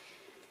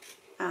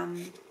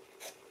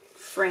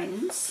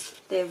friends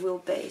there will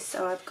be.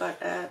 So I've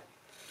got a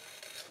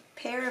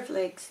pair of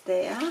legs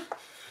there,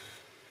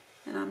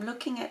 and I'm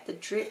looking at the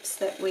drips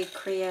that we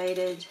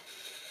created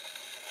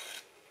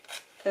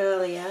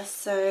earlier.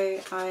 So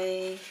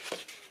I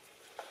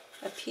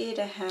appear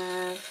to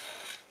have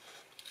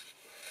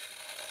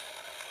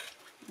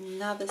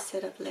another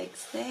set of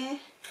legs there.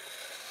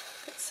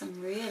 Got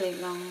some really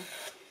long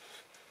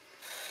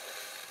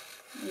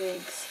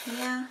legs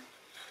here,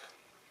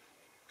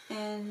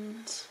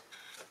 and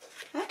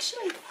I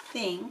actually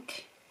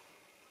think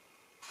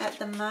at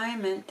the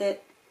moment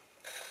that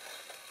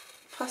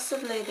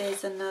possibly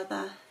there's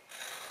another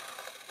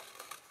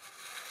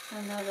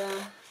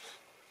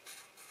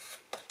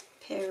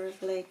pair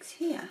of legs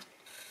here.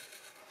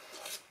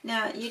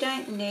 Now you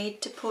don't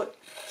need to put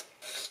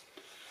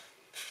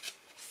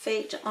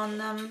feet on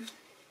them.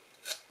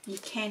 You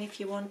can if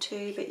you want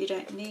to, but you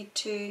don't need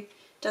to.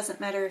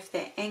 Doesn't matter if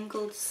they're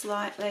angled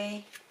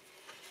slightly.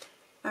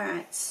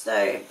 Alright,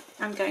 so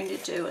I'm going to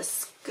do a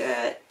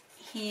skirt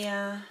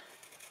here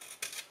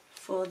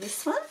for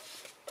this one.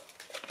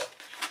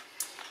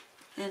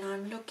 And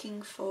I'm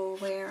looking for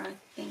where I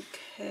think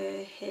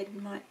her head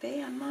might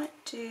be. I might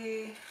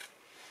do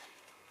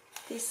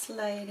this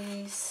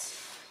lady's,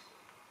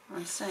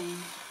 I'm saying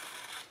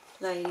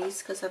ladies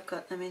because I've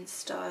got them in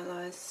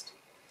stylized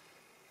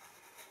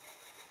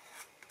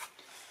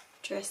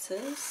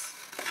dresses.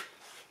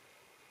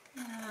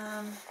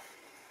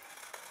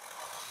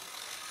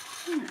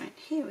 Alright,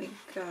 here we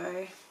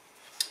go.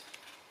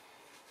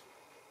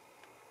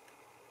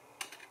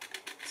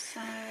 So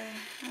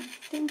I'm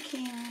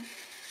thinking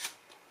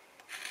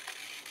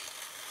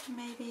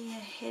maybe a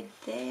head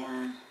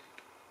there.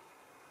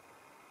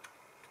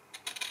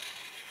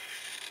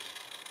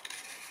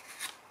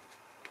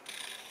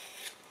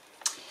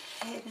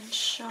 Head and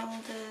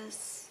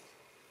shoulders.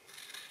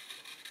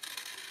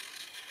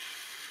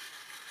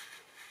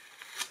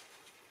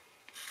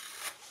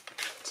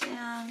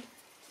 Down.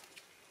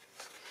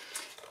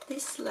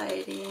 This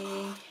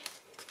lady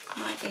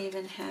might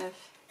even have,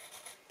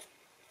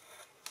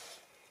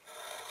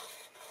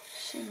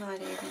 she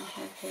might even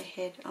have her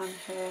head on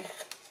her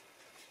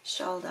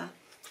shoulder.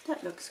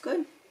 That looks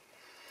good.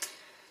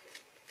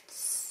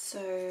 So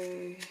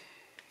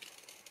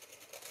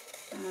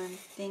I'm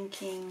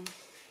thinking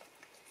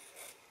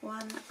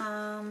one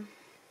arm,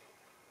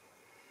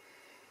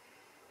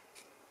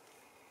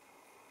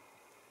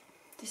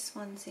 this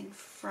one's in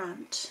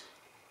front,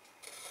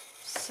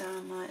 so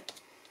I might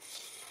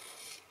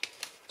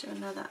do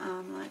another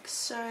arm like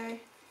so.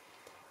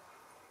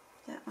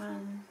 That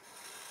one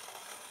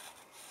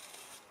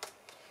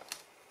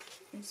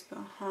is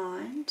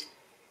behind.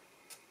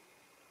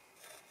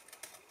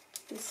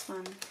 This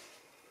one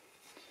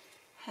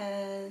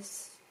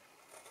has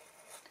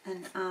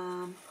an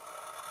arm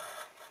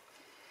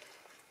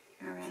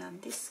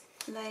around this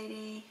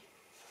lady,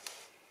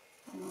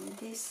 and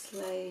this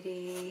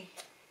lady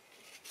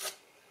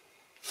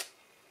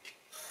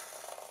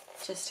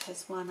just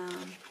has one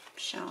arm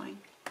showing.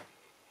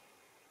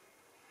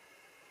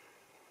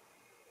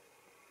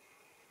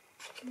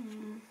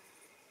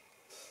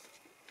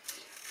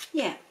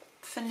 Yeah,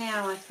 for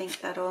now I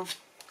think that'll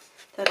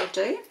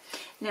do.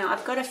 Now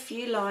I've got a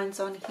few lines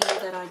on here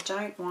that I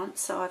don't want,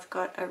 so I've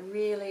got a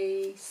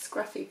really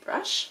scruffy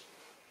brush.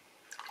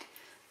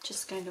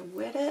 Just going to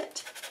wet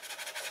it,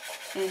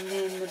 and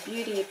then the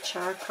beauty of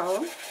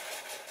charcoal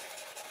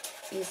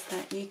is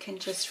that you can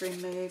just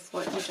remove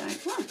what you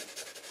don't want.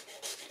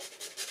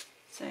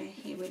 So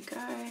here we go.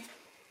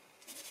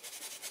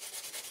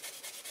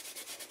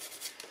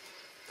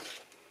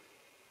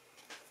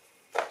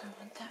 I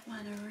want that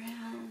one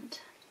around.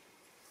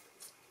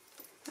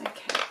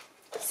 Okay,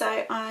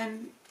 so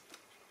I'm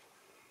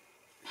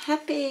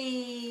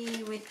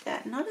happy with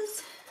that. Not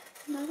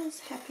as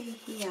happy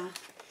here.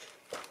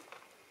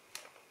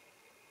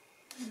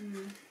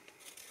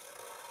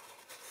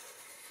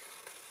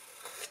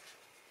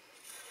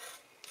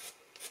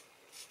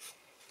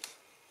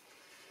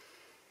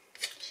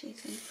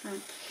 She's in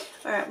front.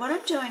 Alright, what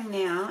I'm doing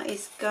now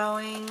is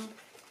going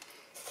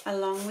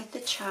along with the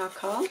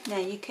charcoal. Now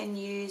you can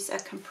use a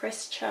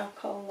compressed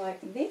charcoal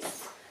like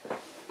this,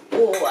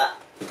 or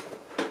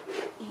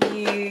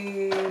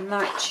you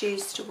might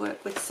choose to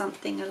work with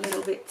something a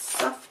little bit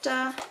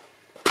softer.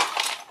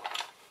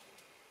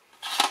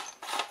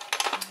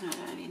 I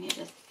only need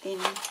a thin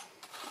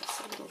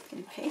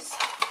second piece.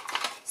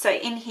 So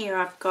in here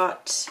I've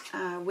got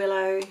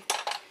willow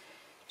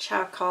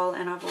charcoal,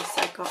 and I've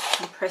also got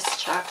compressed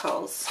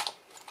charcoals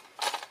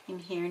in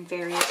here in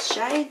various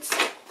shades.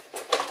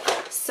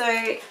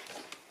 So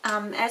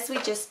as we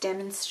just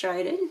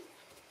demonstrated,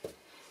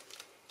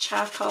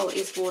 charcoal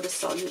is water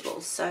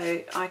soluble,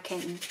 so I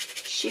can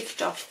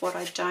shift off what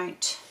I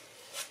don't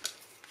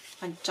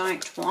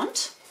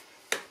want.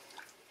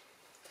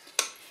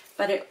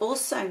 But it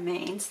also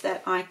means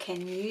that I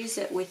can use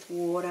it with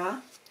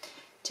water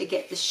to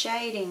get the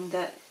shading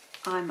that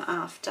I'm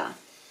after.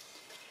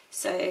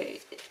 So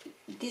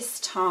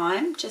this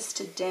time, just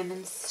to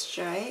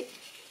demonstrate,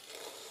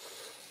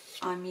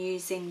 I'm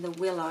using the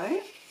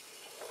willow.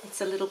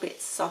 It's a little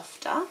bit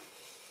softer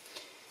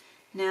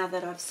now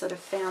that I've sort of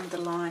found the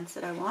lines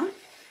that I want.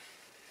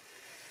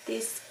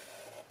 This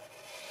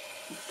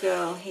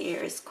girl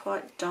here is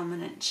quite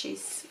dominant.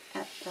 She's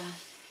at the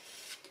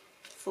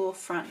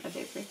forefront of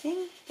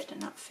everything. Better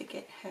not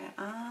forget her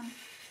arm.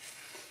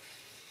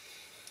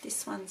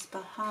 This one's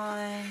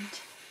behind.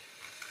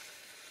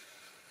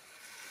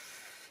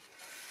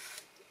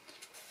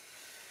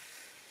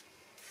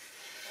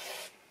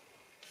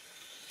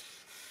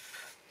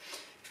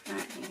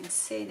 Alright, you can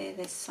see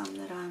there's some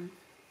that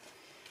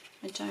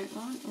I don't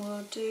want.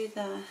 We'll do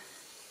the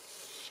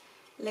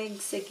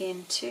legs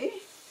again too.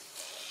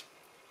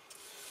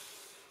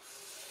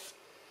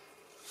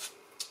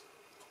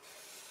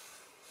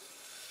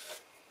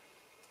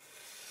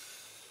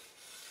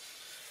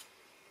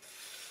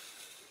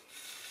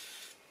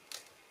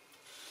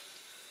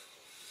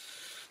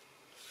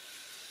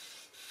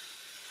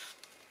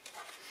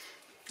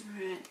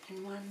 Alright,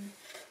 and one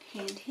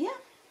hand here.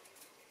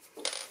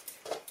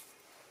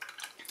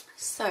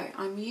 So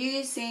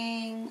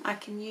I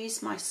can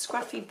use my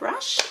scruffy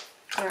brush,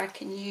 or I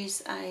can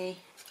use a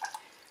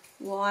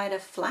wider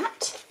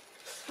flat.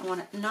 I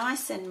want it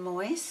nice and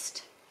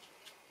moist,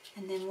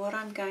 and then what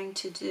I'm going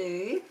to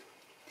do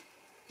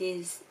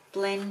is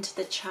blend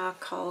the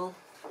charcoal.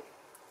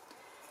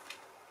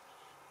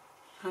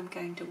 I'm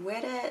going to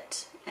wet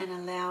it and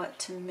allow it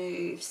to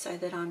move so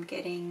that I'm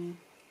getting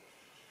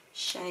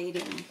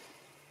shading.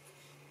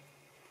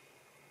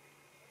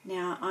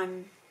 Now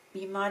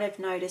you might have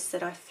noticed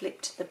that I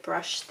flipped the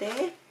brush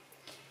there,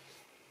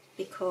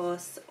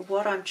 because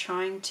what I'm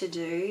trying to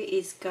do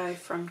is go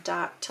from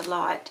dark to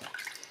light.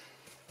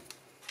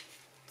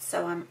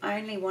 So I'm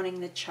only wanting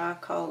the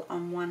charcoal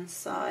on one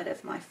side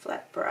of my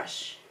flat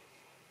brush.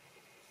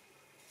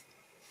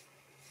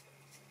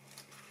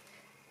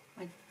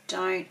 I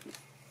don't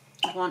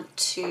want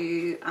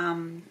to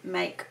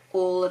make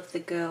all of the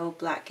girl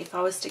black. If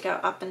I was to go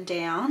up and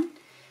down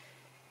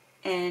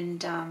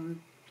and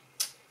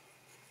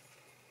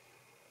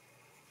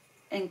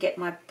get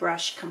my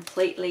brush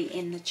completely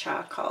in the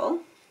charcoal,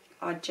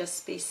 I'd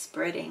just be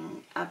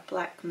spreading a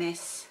black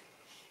mess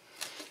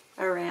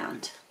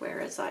around,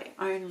 whereas I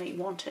only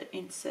want it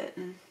in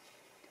certain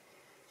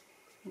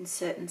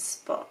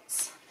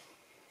spots.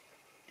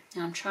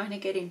 Now I'm trying to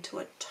get into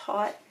a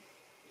tight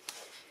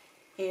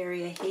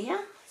area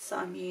here, so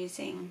I'm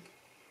using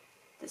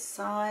the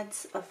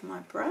sides of my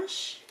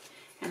brush,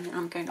 and then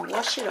I'm going to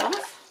wash it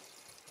off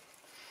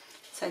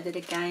so that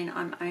again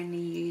I'm only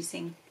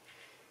using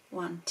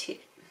one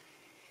tip.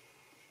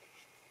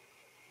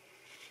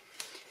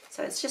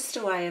 So it's just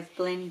a way of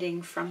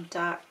blending from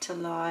dark to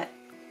light.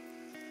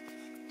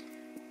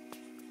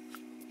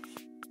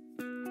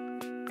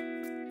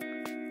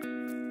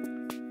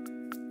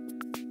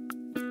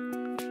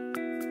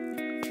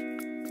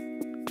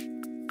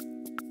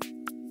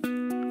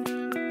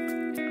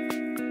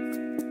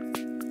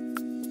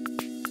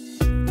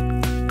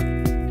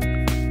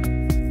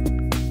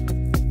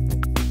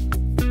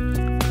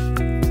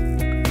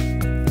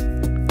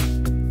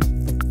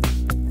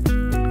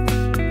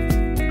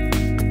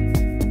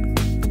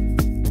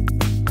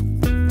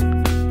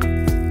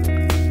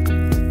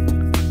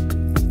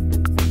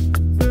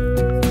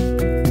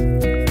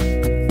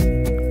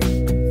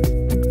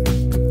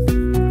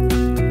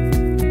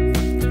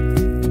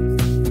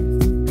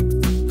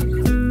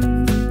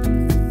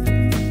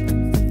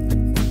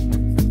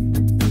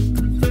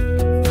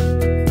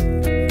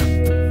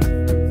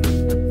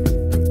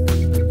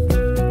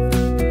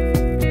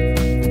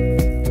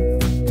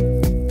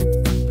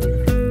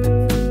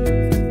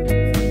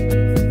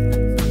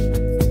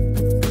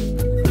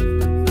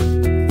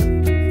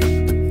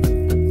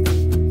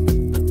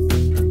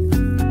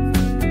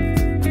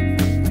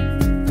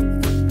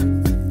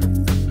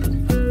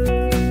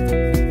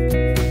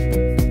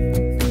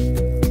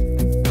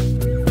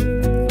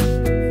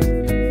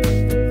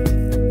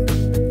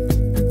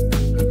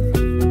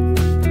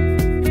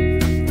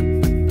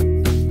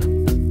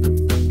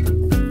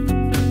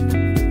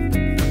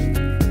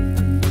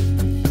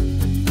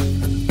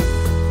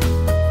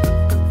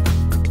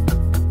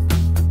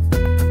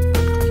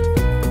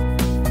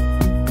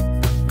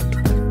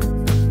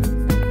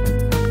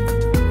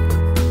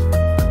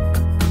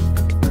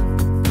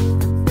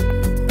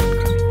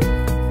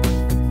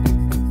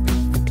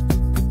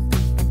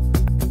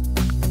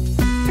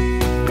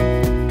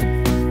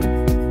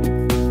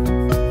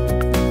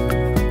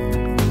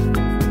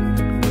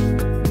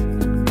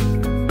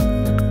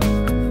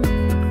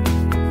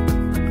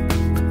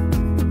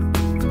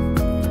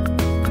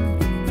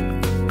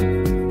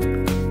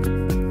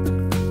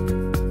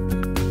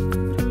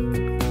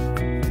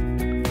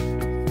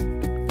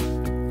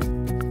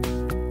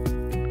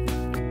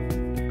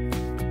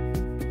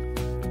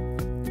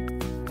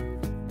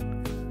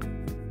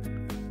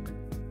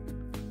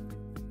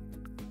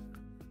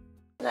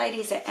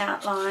 Ladies are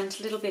outlined,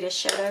 a little bit of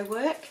shadow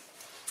work.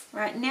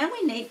 Right, now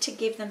we need to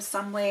give them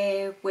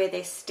somewhere where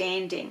they're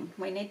standing.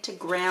 We need to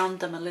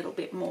ground them a little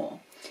bit more.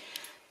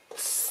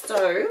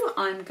 So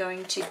I'm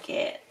going to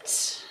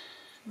get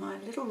my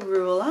little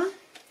ruler.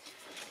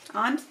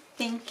 I'm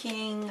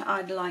thinking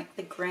I'd like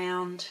the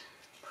ground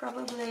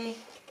probably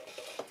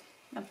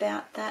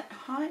about that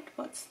height.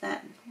 What's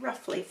that?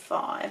 Roughly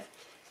 5.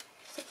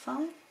 Is it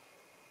 5?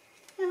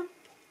 Yeah.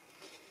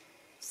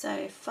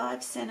 So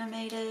 5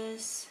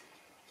 centimeters.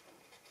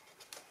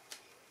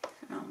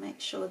 And I'll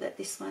make sure that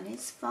this one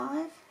is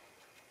 5.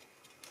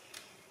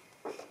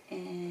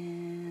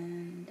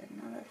 And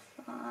another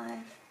 5.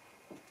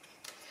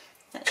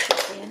 That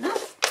should be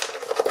enough.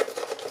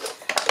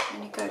 I'm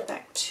going to go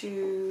back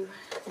to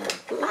my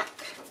black.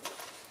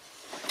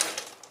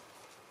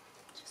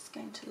 Just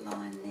going to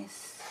line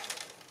this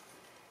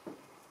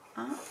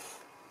up.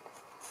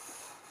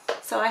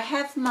 So I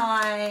have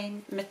my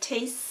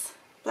Matisse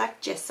black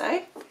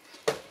gesso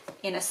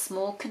in a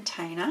small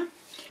container.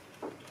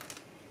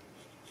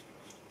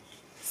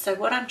 So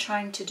what I'm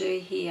trying to do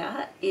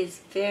here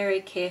is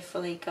very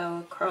carefully go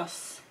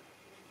across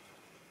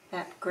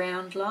that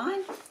ground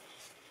line,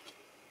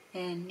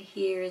 and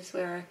here is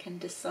where I can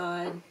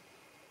decide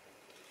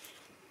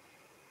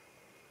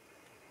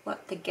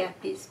what the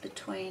gap is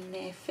between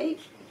their feet.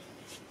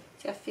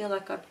 See, I feel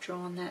like I've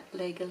drawn that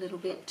leg a little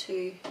bit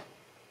too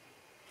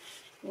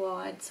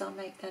wide, so I'll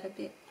make that a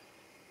bit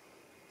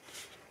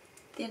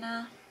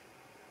thinner.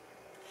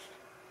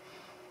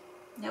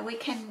 Now we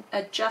can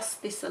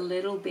adjust this a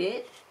little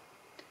bit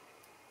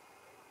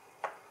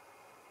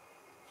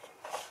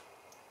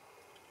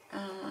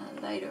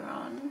later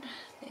on.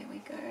 There we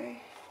go.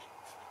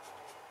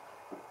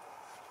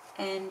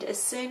 And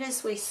as soon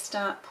as we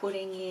start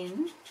putting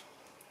in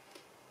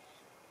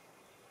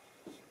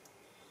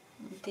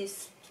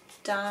this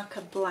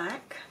darker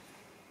black,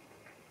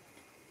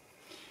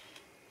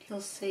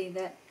 you'll see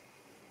that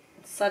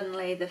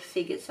suddenly the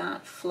figures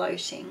aren't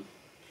floating.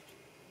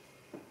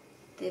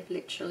 They've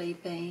literally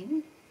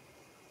been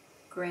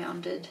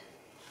grounded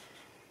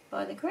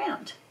by the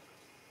ground.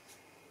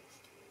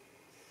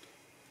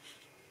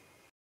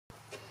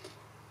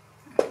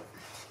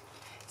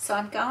 So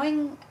I'm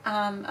going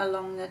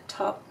along the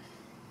top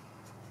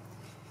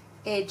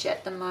edge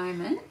at the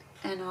moment,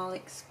 and I'll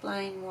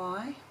explain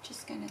why.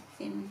 Just going to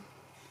thin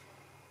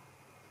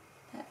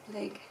that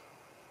leg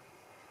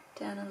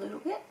down a little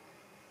bit.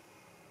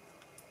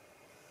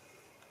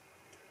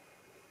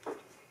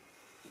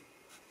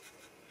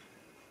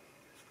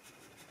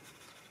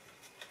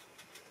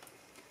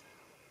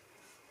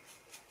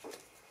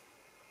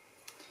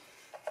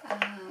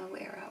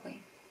 Where are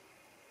we?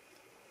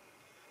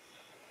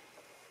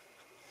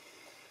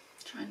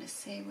 Trying to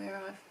see where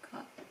I've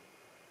got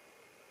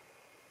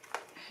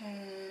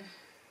her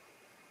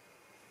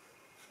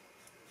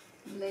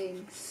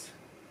legs.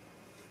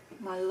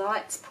 My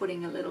light's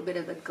putting a little bit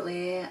of a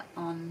glare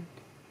on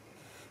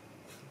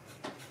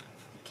the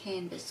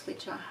canvas,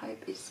 which I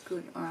hope is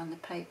good, or on the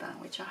paper,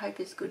 which I hope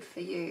is good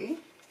for you.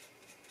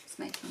 It's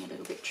making it a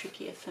little bit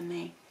trickier for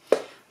me.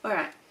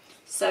 Alright,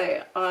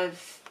 so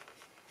I've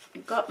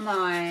got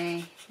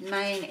my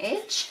main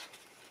edge,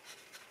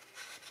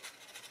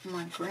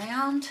 my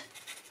ground,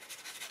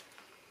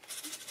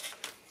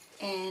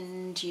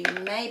 and you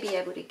may be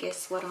able to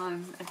guess what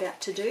I'm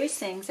about to do,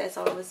 seeing as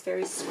I was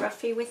very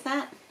scruffy with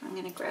that. I'm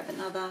going to grab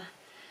another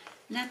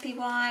nappy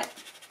white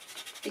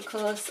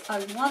because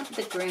I want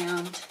the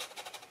ground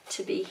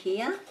to be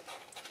here,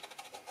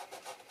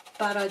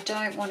 but I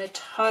don't want to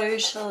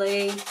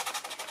totally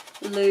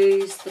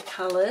lose the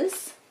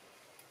colours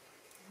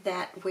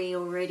that we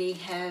already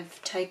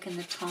have taken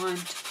the time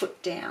to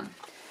put down.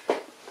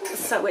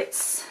 So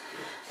it's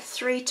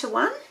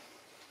 3:1,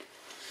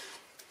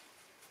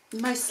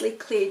 mostly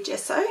clear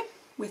gesso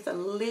with a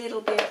little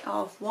bit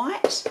of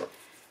white,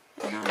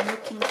 and I'm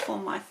looking for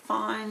my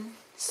fine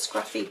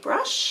scruffy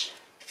brush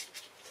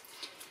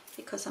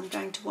because I'm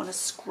going to want to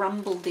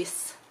scrumble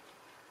this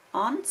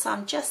on. So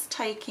I'm just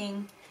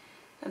taking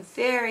a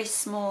very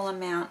small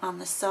amount on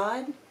the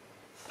side,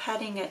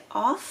 patting it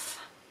off.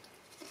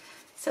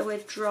 So we're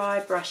dry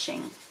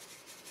brushing.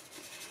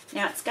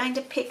 Now it's going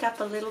to pick up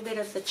a little bit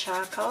of the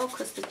charcoal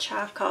because the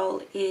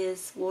charcoal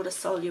is water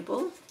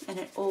soluble, and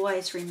it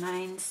always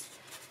remains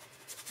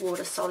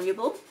water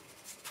soluble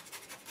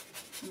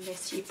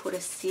unless you put a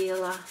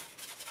sealer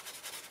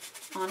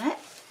on it.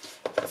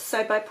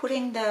 So by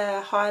putting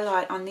the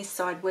highlight on this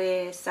side,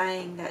 we're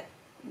saying that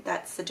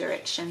that's the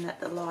direction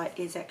that the light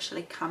is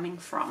actually coming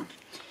from.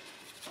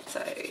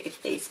 So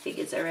if these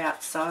figures are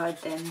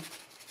outside, then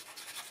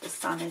the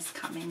sun is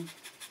coming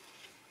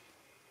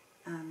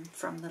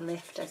from the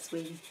left as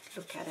we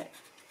look at it.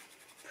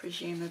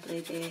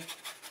 Presumably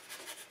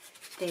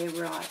they're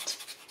right.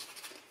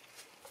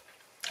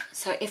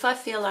 So if I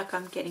feel like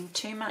I'm getting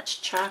too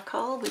much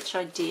charcoal, which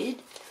I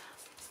did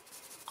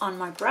on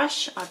my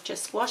brush, I've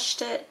just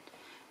washed it,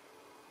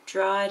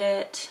 dried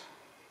it,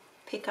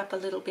 pick up a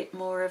little bit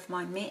more of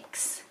my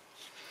mix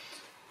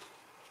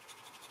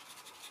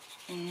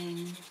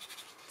and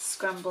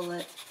scrumble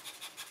it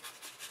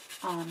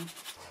on.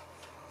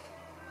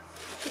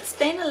 It's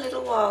been a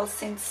little while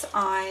since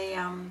I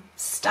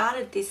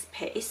started this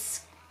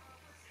piece,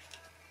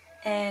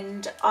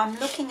 and I'm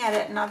looking at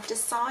it and I've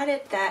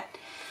decided that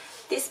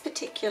this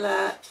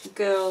particular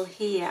girl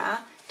here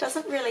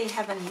doesn't really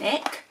have a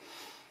neck.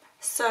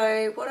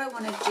 So what I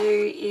want to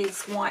do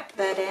is wipe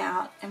that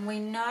out, and we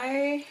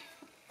know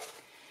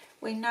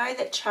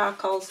that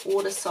charcoal's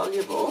water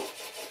soluble,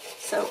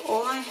 so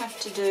all I have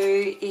to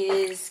do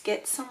is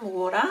get some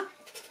water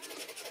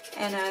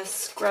and a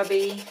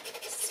scrubby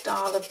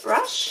style of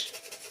brush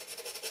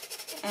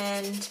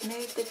and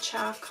move the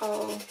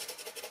charcoal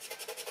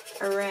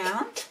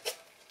around,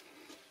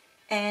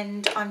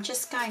 and I'm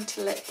just going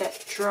to let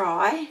that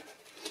dry,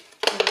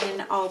 and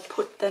then I'll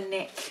put the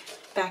neck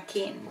back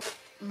in.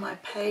 My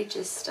page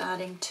is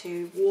starting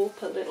to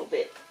warp a little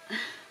bit,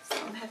 so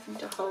I'm having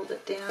to hold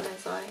it down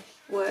as I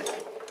work.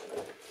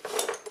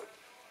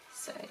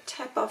 So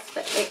tap off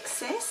the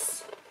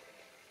excess,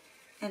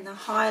 and the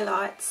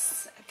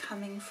highlights are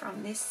coming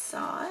from this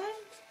side.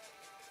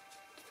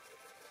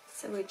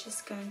 So we're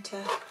just going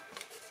to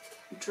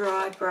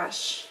dry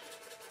brush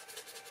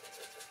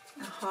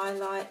a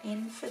highlight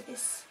in for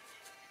this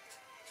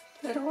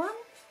little one.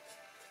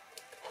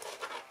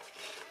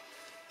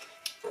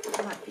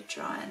 It might be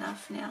dry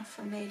enough now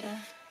for me to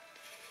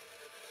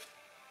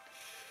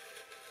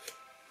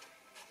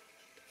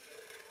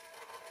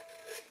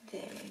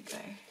there we go.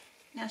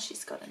 Now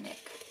she's got a neck.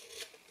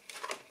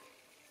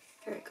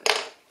 Very good.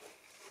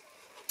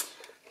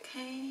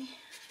 Okay,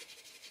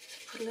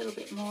 put a little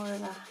bit more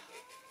of a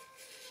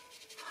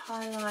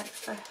highlight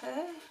for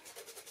her.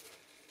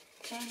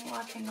 Again,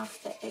 wiping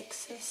off the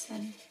excess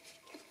and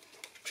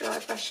dry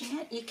brushing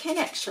it. You can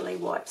actually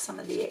wipe some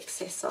of the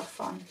excess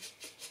off on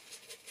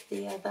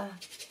the other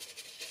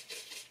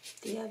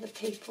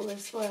people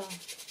as well.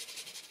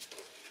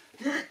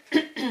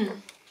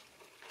 And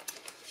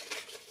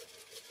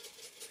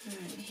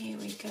here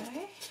we go.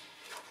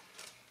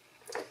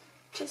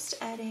 Just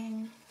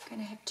adding, I'm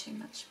going to have too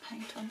much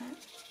paint on that.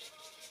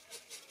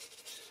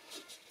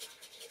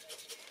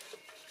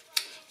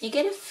 You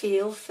get a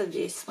feel for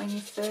this when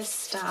you first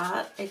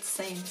start. It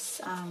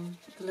seems a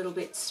little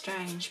bit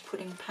strange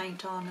putting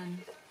paint on and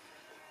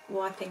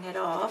wiping it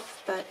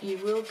off, but you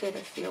will get a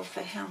feel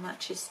for how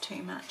much is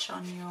too much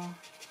on your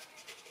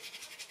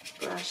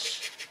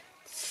brush.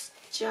 It's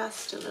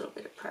just a little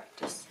bit of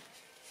practice.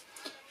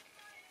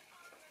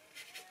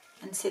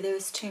 And see, there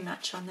was too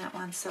much on that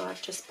one, so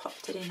I've just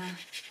popped it in a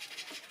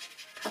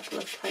couple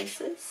of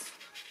places.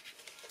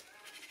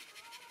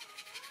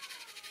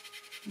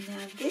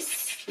 Now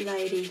this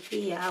lady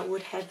here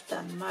would have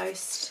the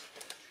most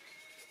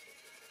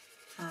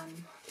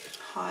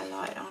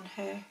highlight on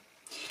her.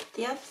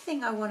 The other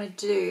thing I want to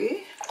do,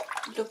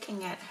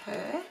 looking at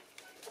her,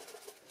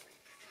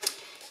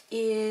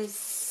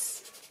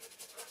 is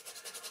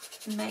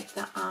make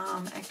the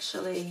arm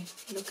actually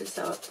look as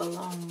though it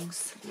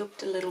belongs. It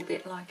looked a little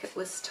bit like it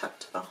was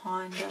tucked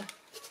behind her,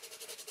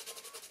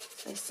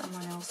 so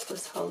someone else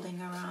was holding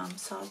her arm.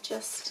 So I'll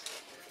just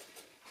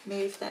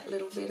move that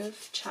little bit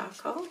of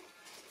charcoal.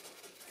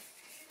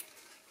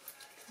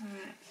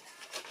 Alright,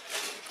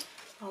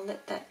 I'll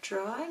let that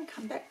dry and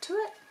come back to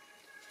it.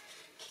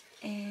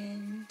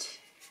 And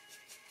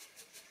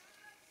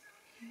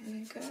here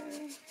we go.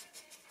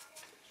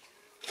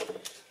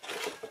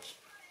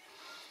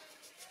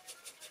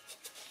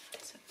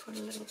 So put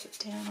a little bit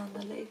down on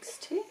the legs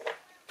too.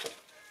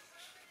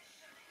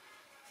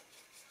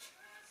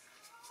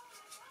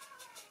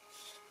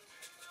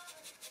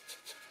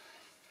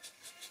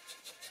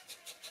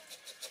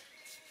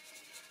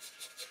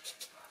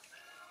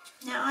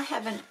 Now I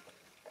haven't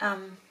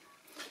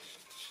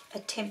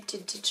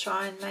attempted to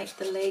try and make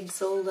the legs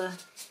all the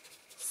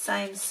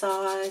same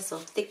size or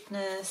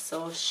thickness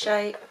or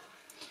shape,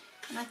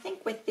 and I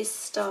think with this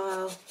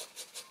style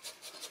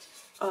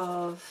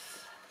of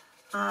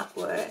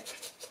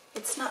artwork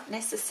it's not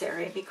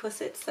necessary,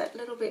 because it's that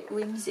little bit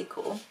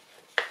whimsical,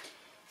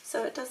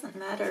 so it doesn't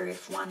matter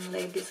if one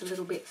leg is a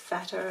little bit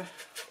fatter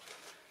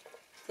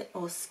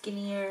or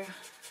skinnier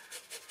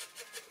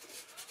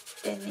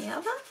than the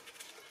other.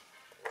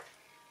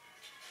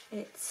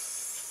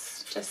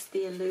 It's just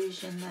the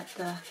illusion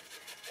that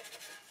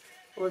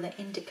or the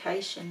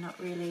indication, not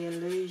really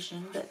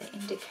illusion, but the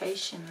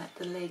indication that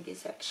the leg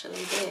is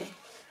actually there.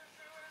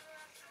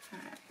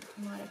 Alright,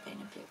 might have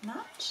been a bit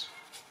much.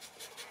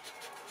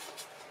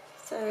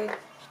 So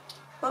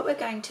what we're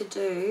going to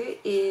do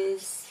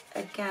is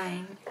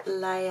again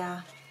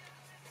layer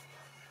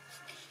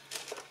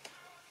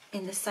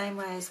in the same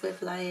way as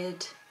we've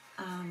layered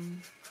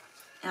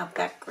our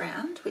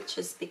background, which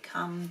has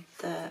become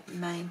the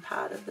main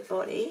part of the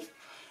body.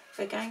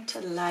 We're going to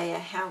layer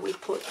how we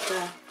put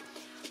the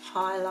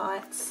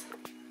highlights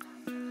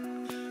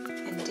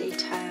and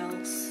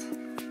details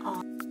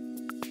on.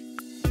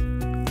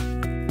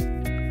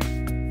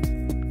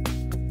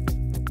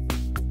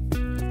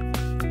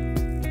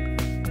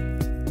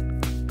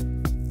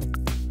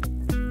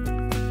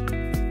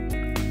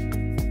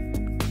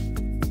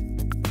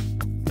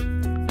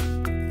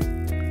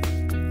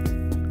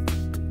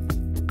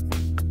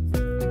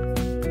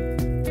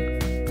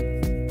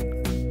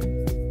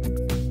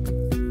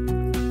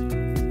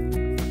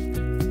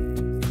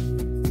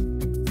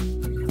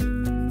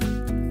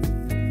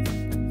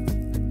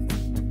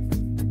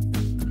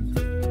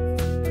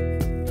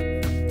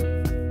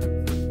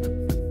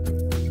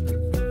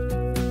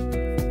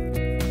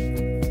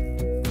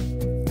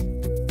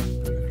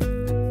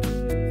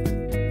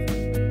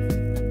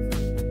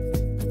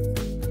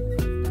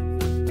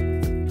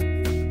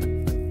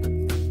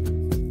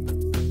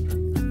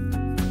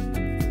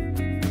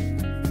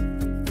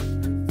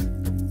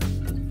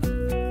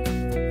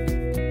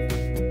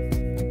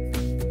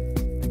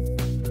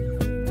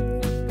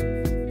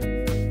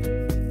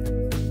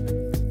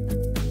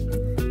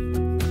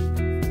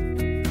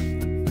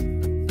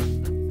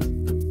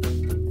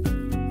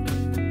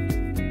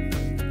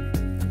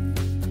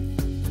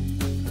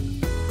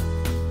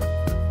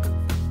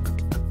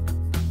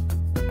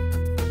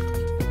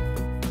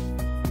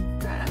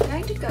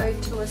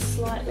 a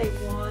slightly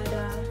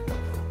wider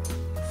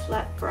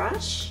flat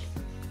brush.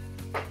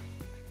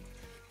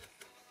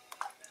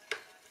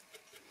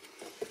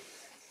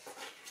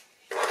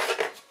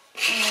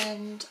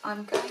 And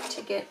I'm going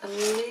to get a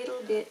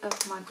little bit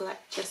of my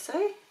black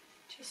gesso,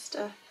 just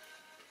a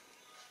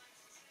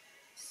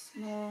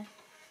small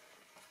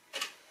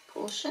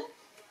portion.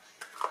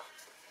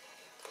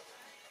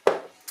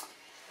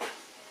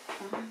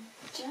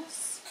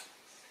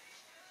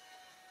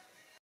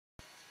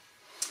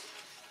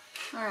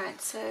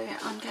 Alright, so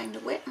I'm going to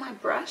wet my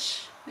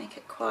brush, make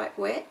it quite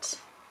wet,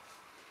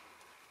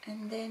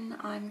 and then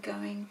I'm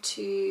going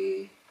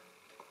to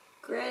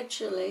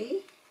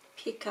gradually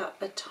pick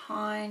up a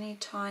tiny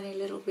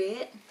little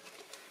bit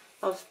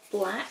of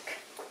black,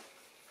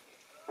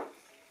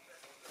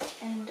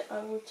 and I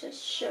will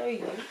just show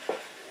you,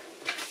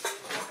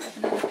 grab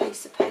another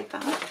piece of paper.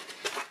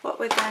 What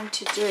we're going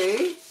to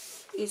do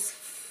is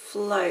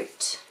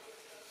float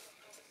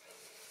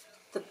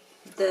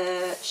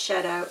the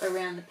shadow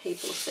around the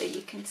people, so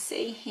you can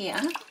see here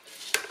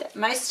that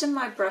most of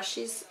my brush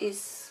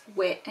is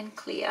wet and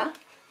clear,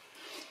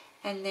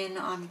 and then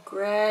I'm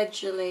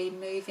gradually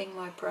moving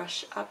my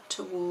brush up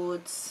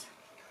towards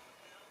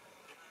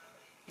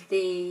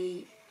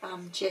the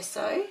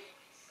gesso.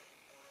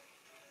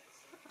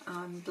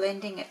 I'm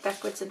blending it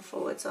backwards and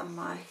forwards on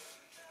my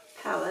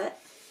palette,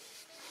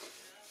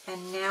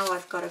 and now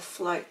I've got a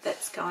float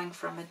that's going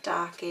from a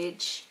dark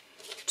edge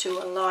to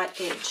a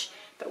light edge.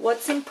 But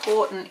what's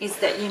important is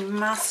that you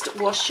must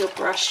wash your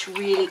brush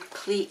really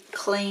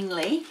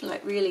cleanly,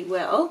 like really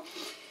well,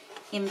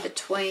 in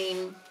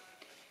between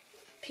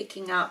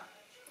picking up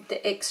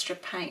the extra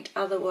paint.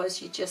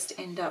 Otherwise you just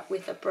end up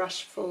with a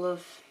brush full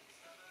of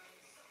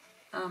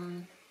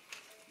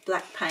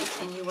black paint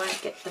and you won't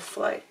get the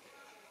float.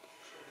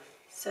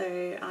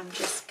 So I'm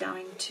just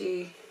going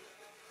to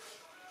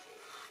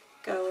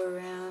go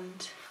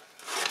around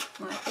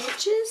my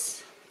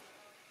edges.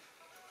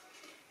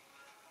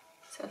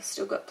 So I've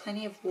still got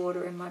plenty of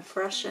water in my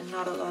brush and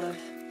not a lot of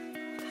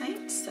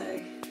paint, so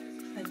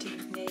I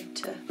didn't need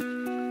to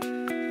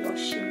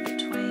wash in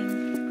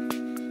between.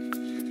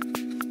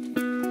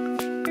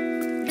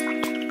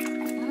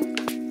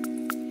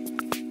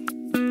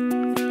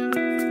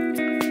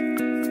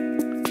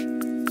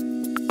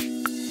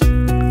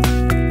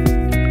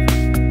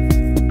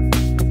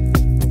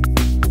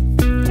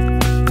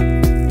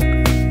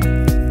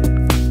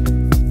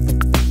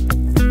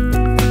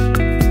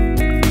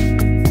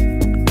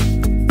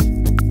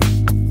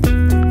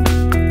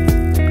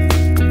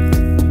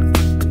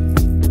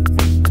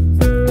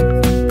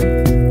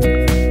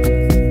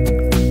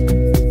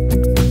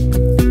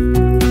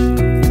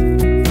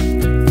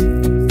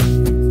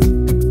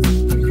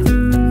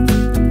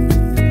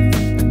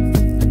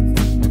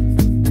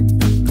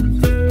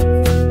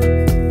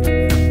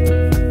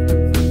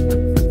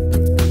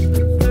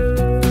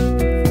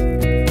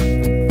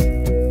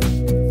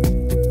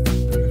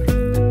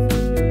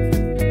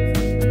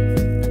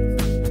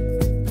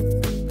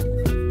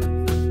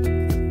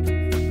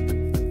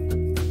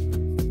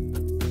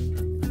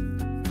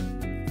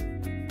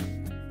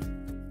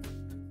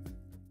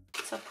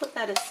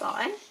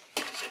 Aside.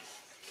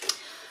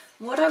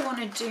 What I want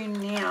to do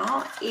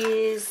now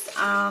is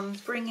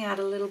bring out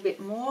a little bit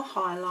more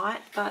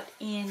highlight, but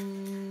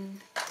in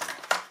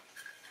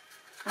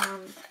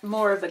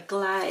more of a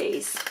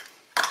glaze.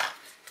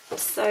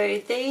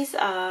 So these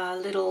are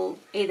little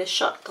either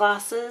shot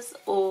glasses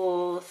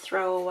or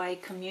throwaway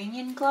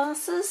communion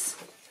glasses.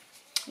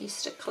 I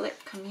used to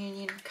collect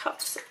communion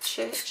cups at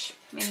church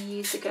many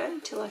years ago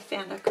until I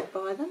found I could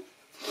buy them.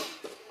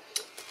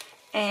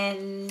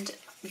 And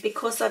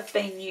because I've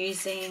been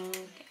using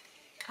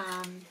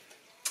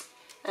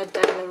a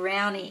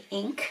Daler-Rowney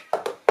ink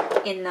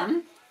in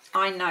them,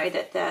 I know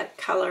that the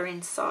colour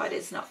inside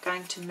is not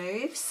going to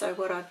move. So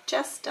what I've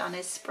just done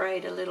is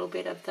sprayed a little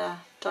bit of the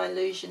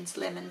Dylusions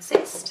Lemon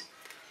Zest,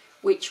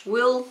 which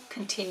will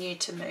continue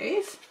to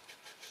move.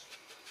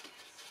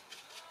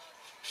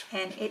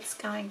 And it's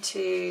going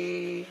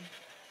to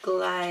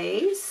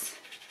glaze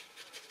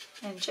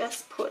and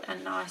just put a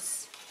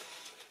nice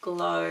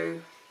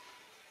glow.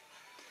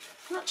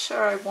 I'm not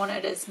sure I want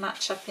it as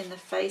much up in the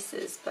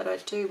faces, but I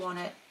do want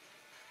it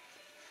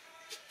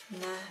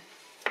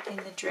in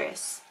the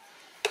dress.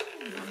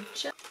 And I'm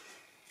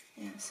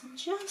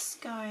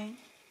just going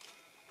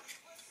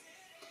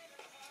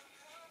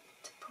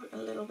to put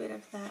a little bit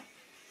of that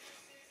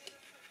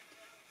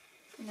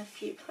in a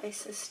few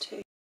places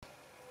too.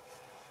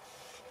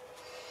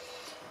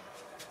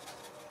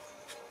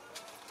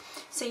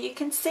 So you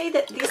can see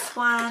that this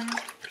one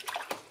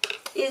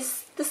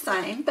is the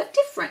same but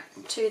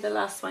different to the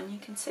last one. You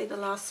can see the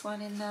last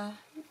one in the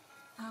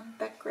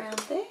background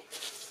there.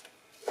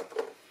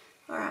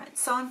 Alright,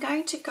 so I'm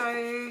going to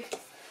go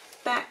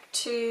back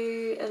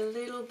to a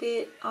little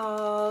bit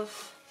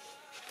of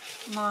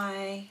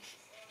my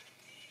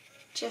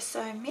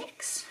gesso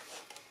mix.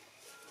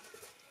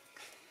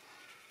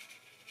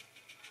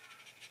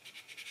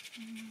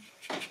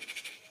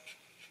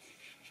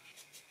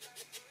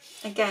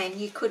 Again,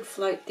 you could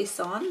float this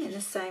on in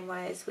the same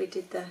way as we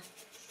did the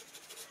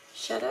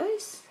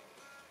shadows,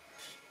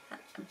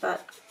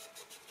 but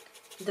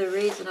the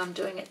reason I'm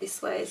doing it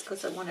this way is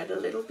because I want it a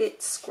little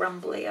bit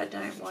scrumbly. I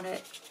don't want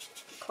it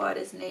quite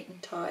as neat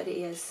and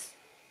tidy as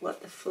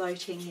what the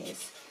floating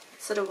is.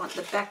 Sort of want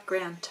the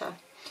background to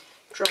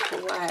drop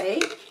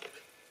away.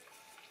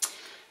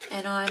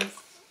 And I'm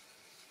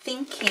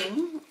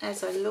thinking,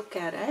 as I look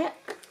at it,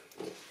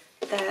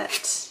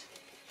 that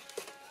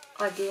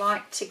I'd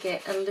like to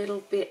get a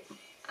little bit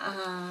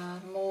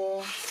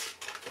more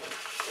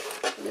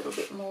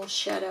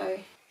shadow.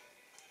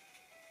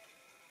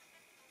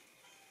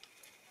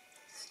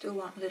 Still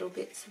want little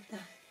bits of the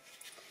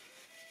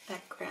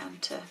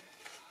background to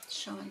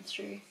shine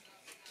through.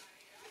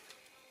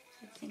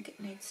 I think it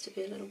needs to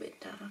be a little bit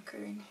darker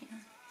in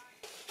here.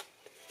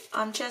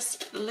 I'm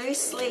just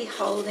loosely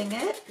holding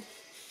it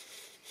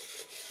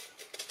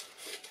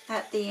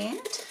at the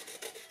end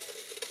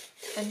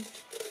and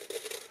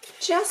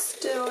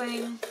just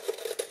doing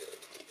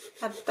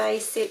a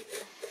basic,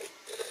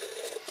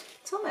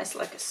 it's almost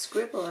like a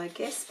scribble I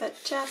guess,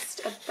 but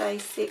just a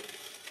basic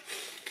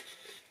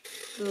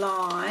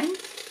line,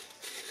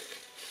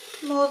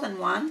 more than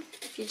one.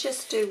 If you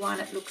just do one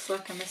it looks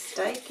like a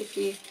mistake. If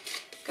you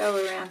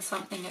go around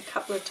something a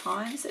couple of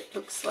times it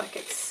looks like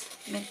it's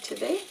meant to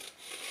be.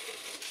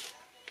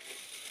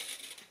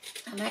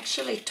 I'm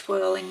actually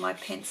twirling my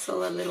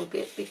pencil a little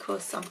bit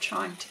because I'm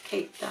trying to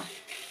keep the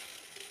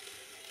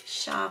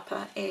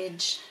sharper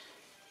edge.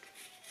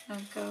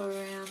 I'll go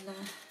around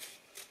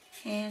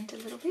the hand a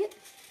little bit.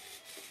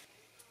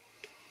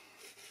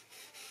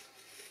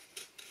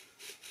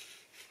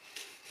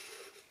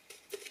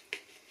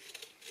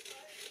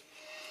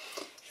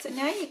 So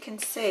now you can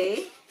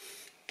see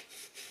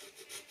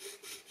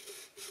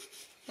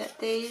that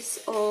these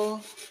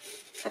all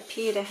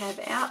appear to have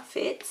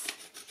outfits,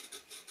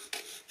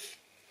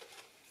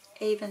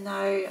 even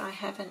though I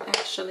haven't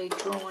actually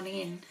drawn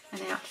in an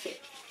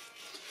outfit.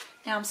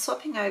 Now I'm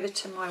swapping over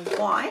to my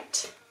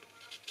white.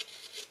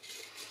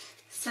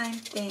 Same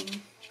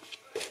thing.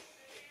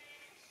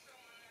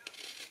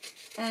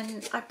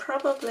 And I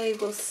probably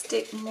will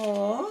stick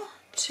more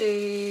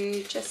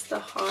to just the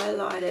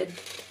highlighted.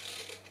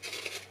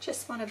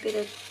 Just want a bit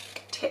of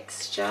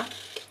texture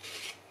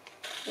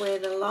where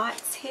the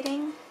light's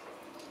hitting.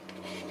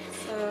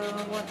 So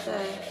I want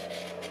the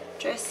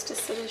dress to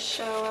sort of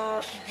show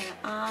up, her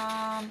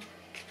arm,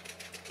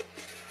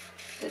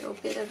 a little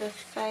bit of a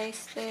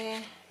face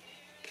there.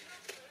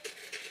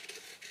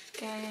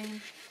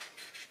 Again,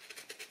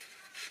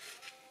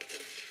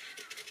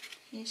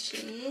 here she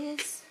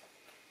is.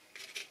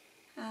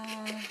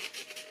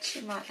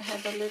 She might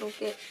have a little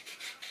bit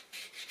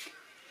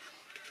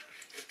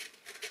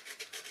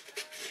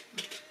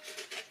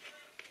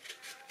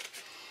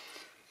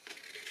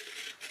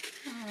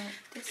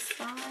this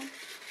side.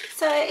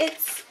 So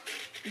it's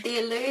the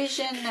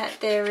illusion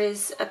that there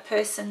is a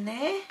person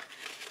there.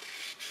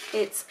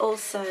 It's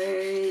also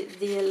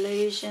the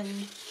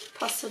illusion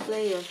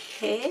possibly of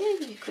hair.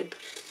 You could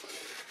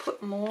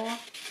put more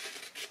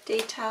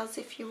details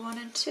if you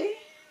wanted to.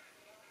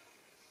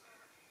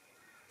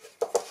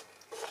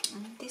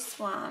 And this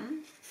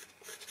one,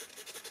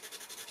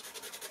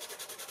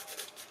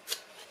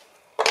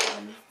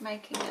 I'm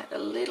making it a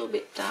little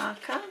bit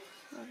darker.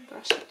 I'll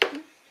brush it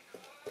in.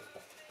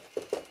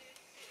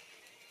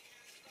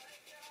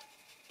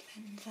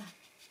 And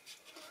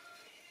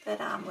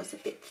that arm was a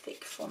bit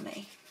thick for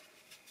me.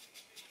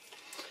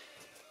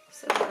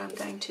 So what I'm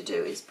going to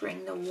do is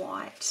bring the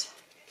white,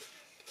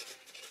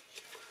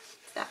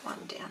 that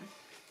one down.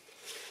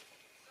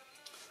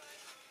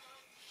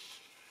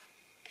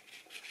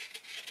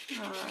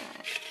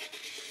 Alright.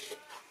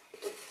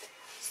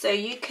 So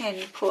you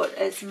can put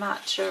as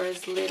much or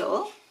as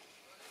little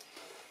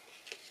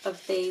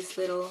of these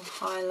little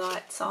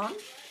highlights on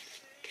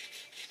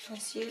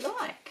as you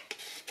like.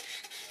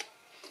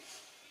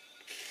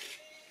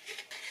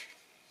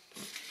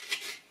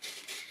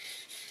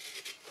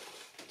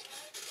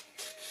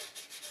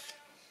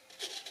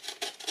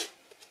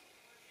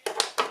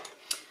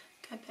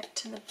 Go back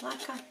to the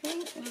black, I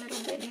think, a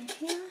little bit in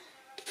here.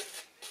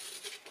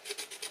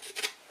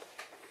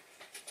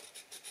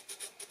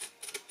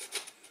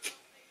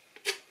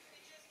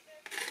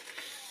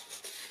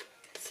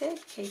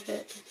 Keep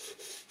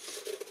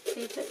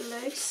it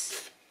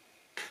loose.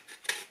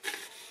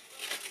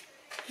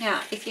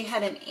 Now, if you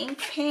had an ink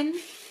pen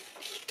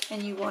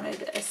and you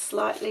wanted a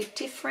slightly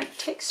different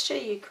texture,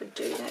 you could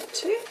do that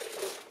too.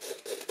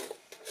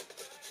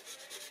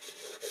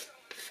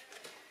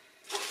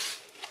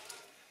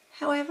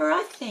 However,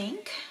 I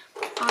think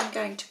I'm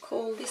going to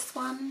call this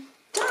one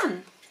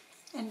done.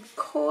 And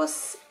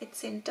because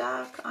it's in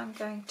dark, I'm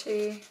going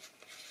to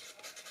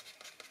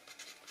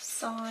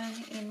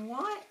sign in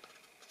white.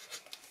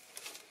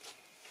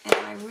 And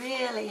I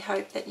really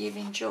hope that you've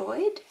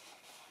enjoyed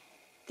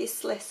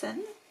this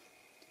lesson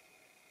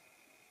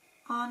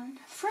on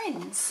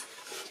Friends.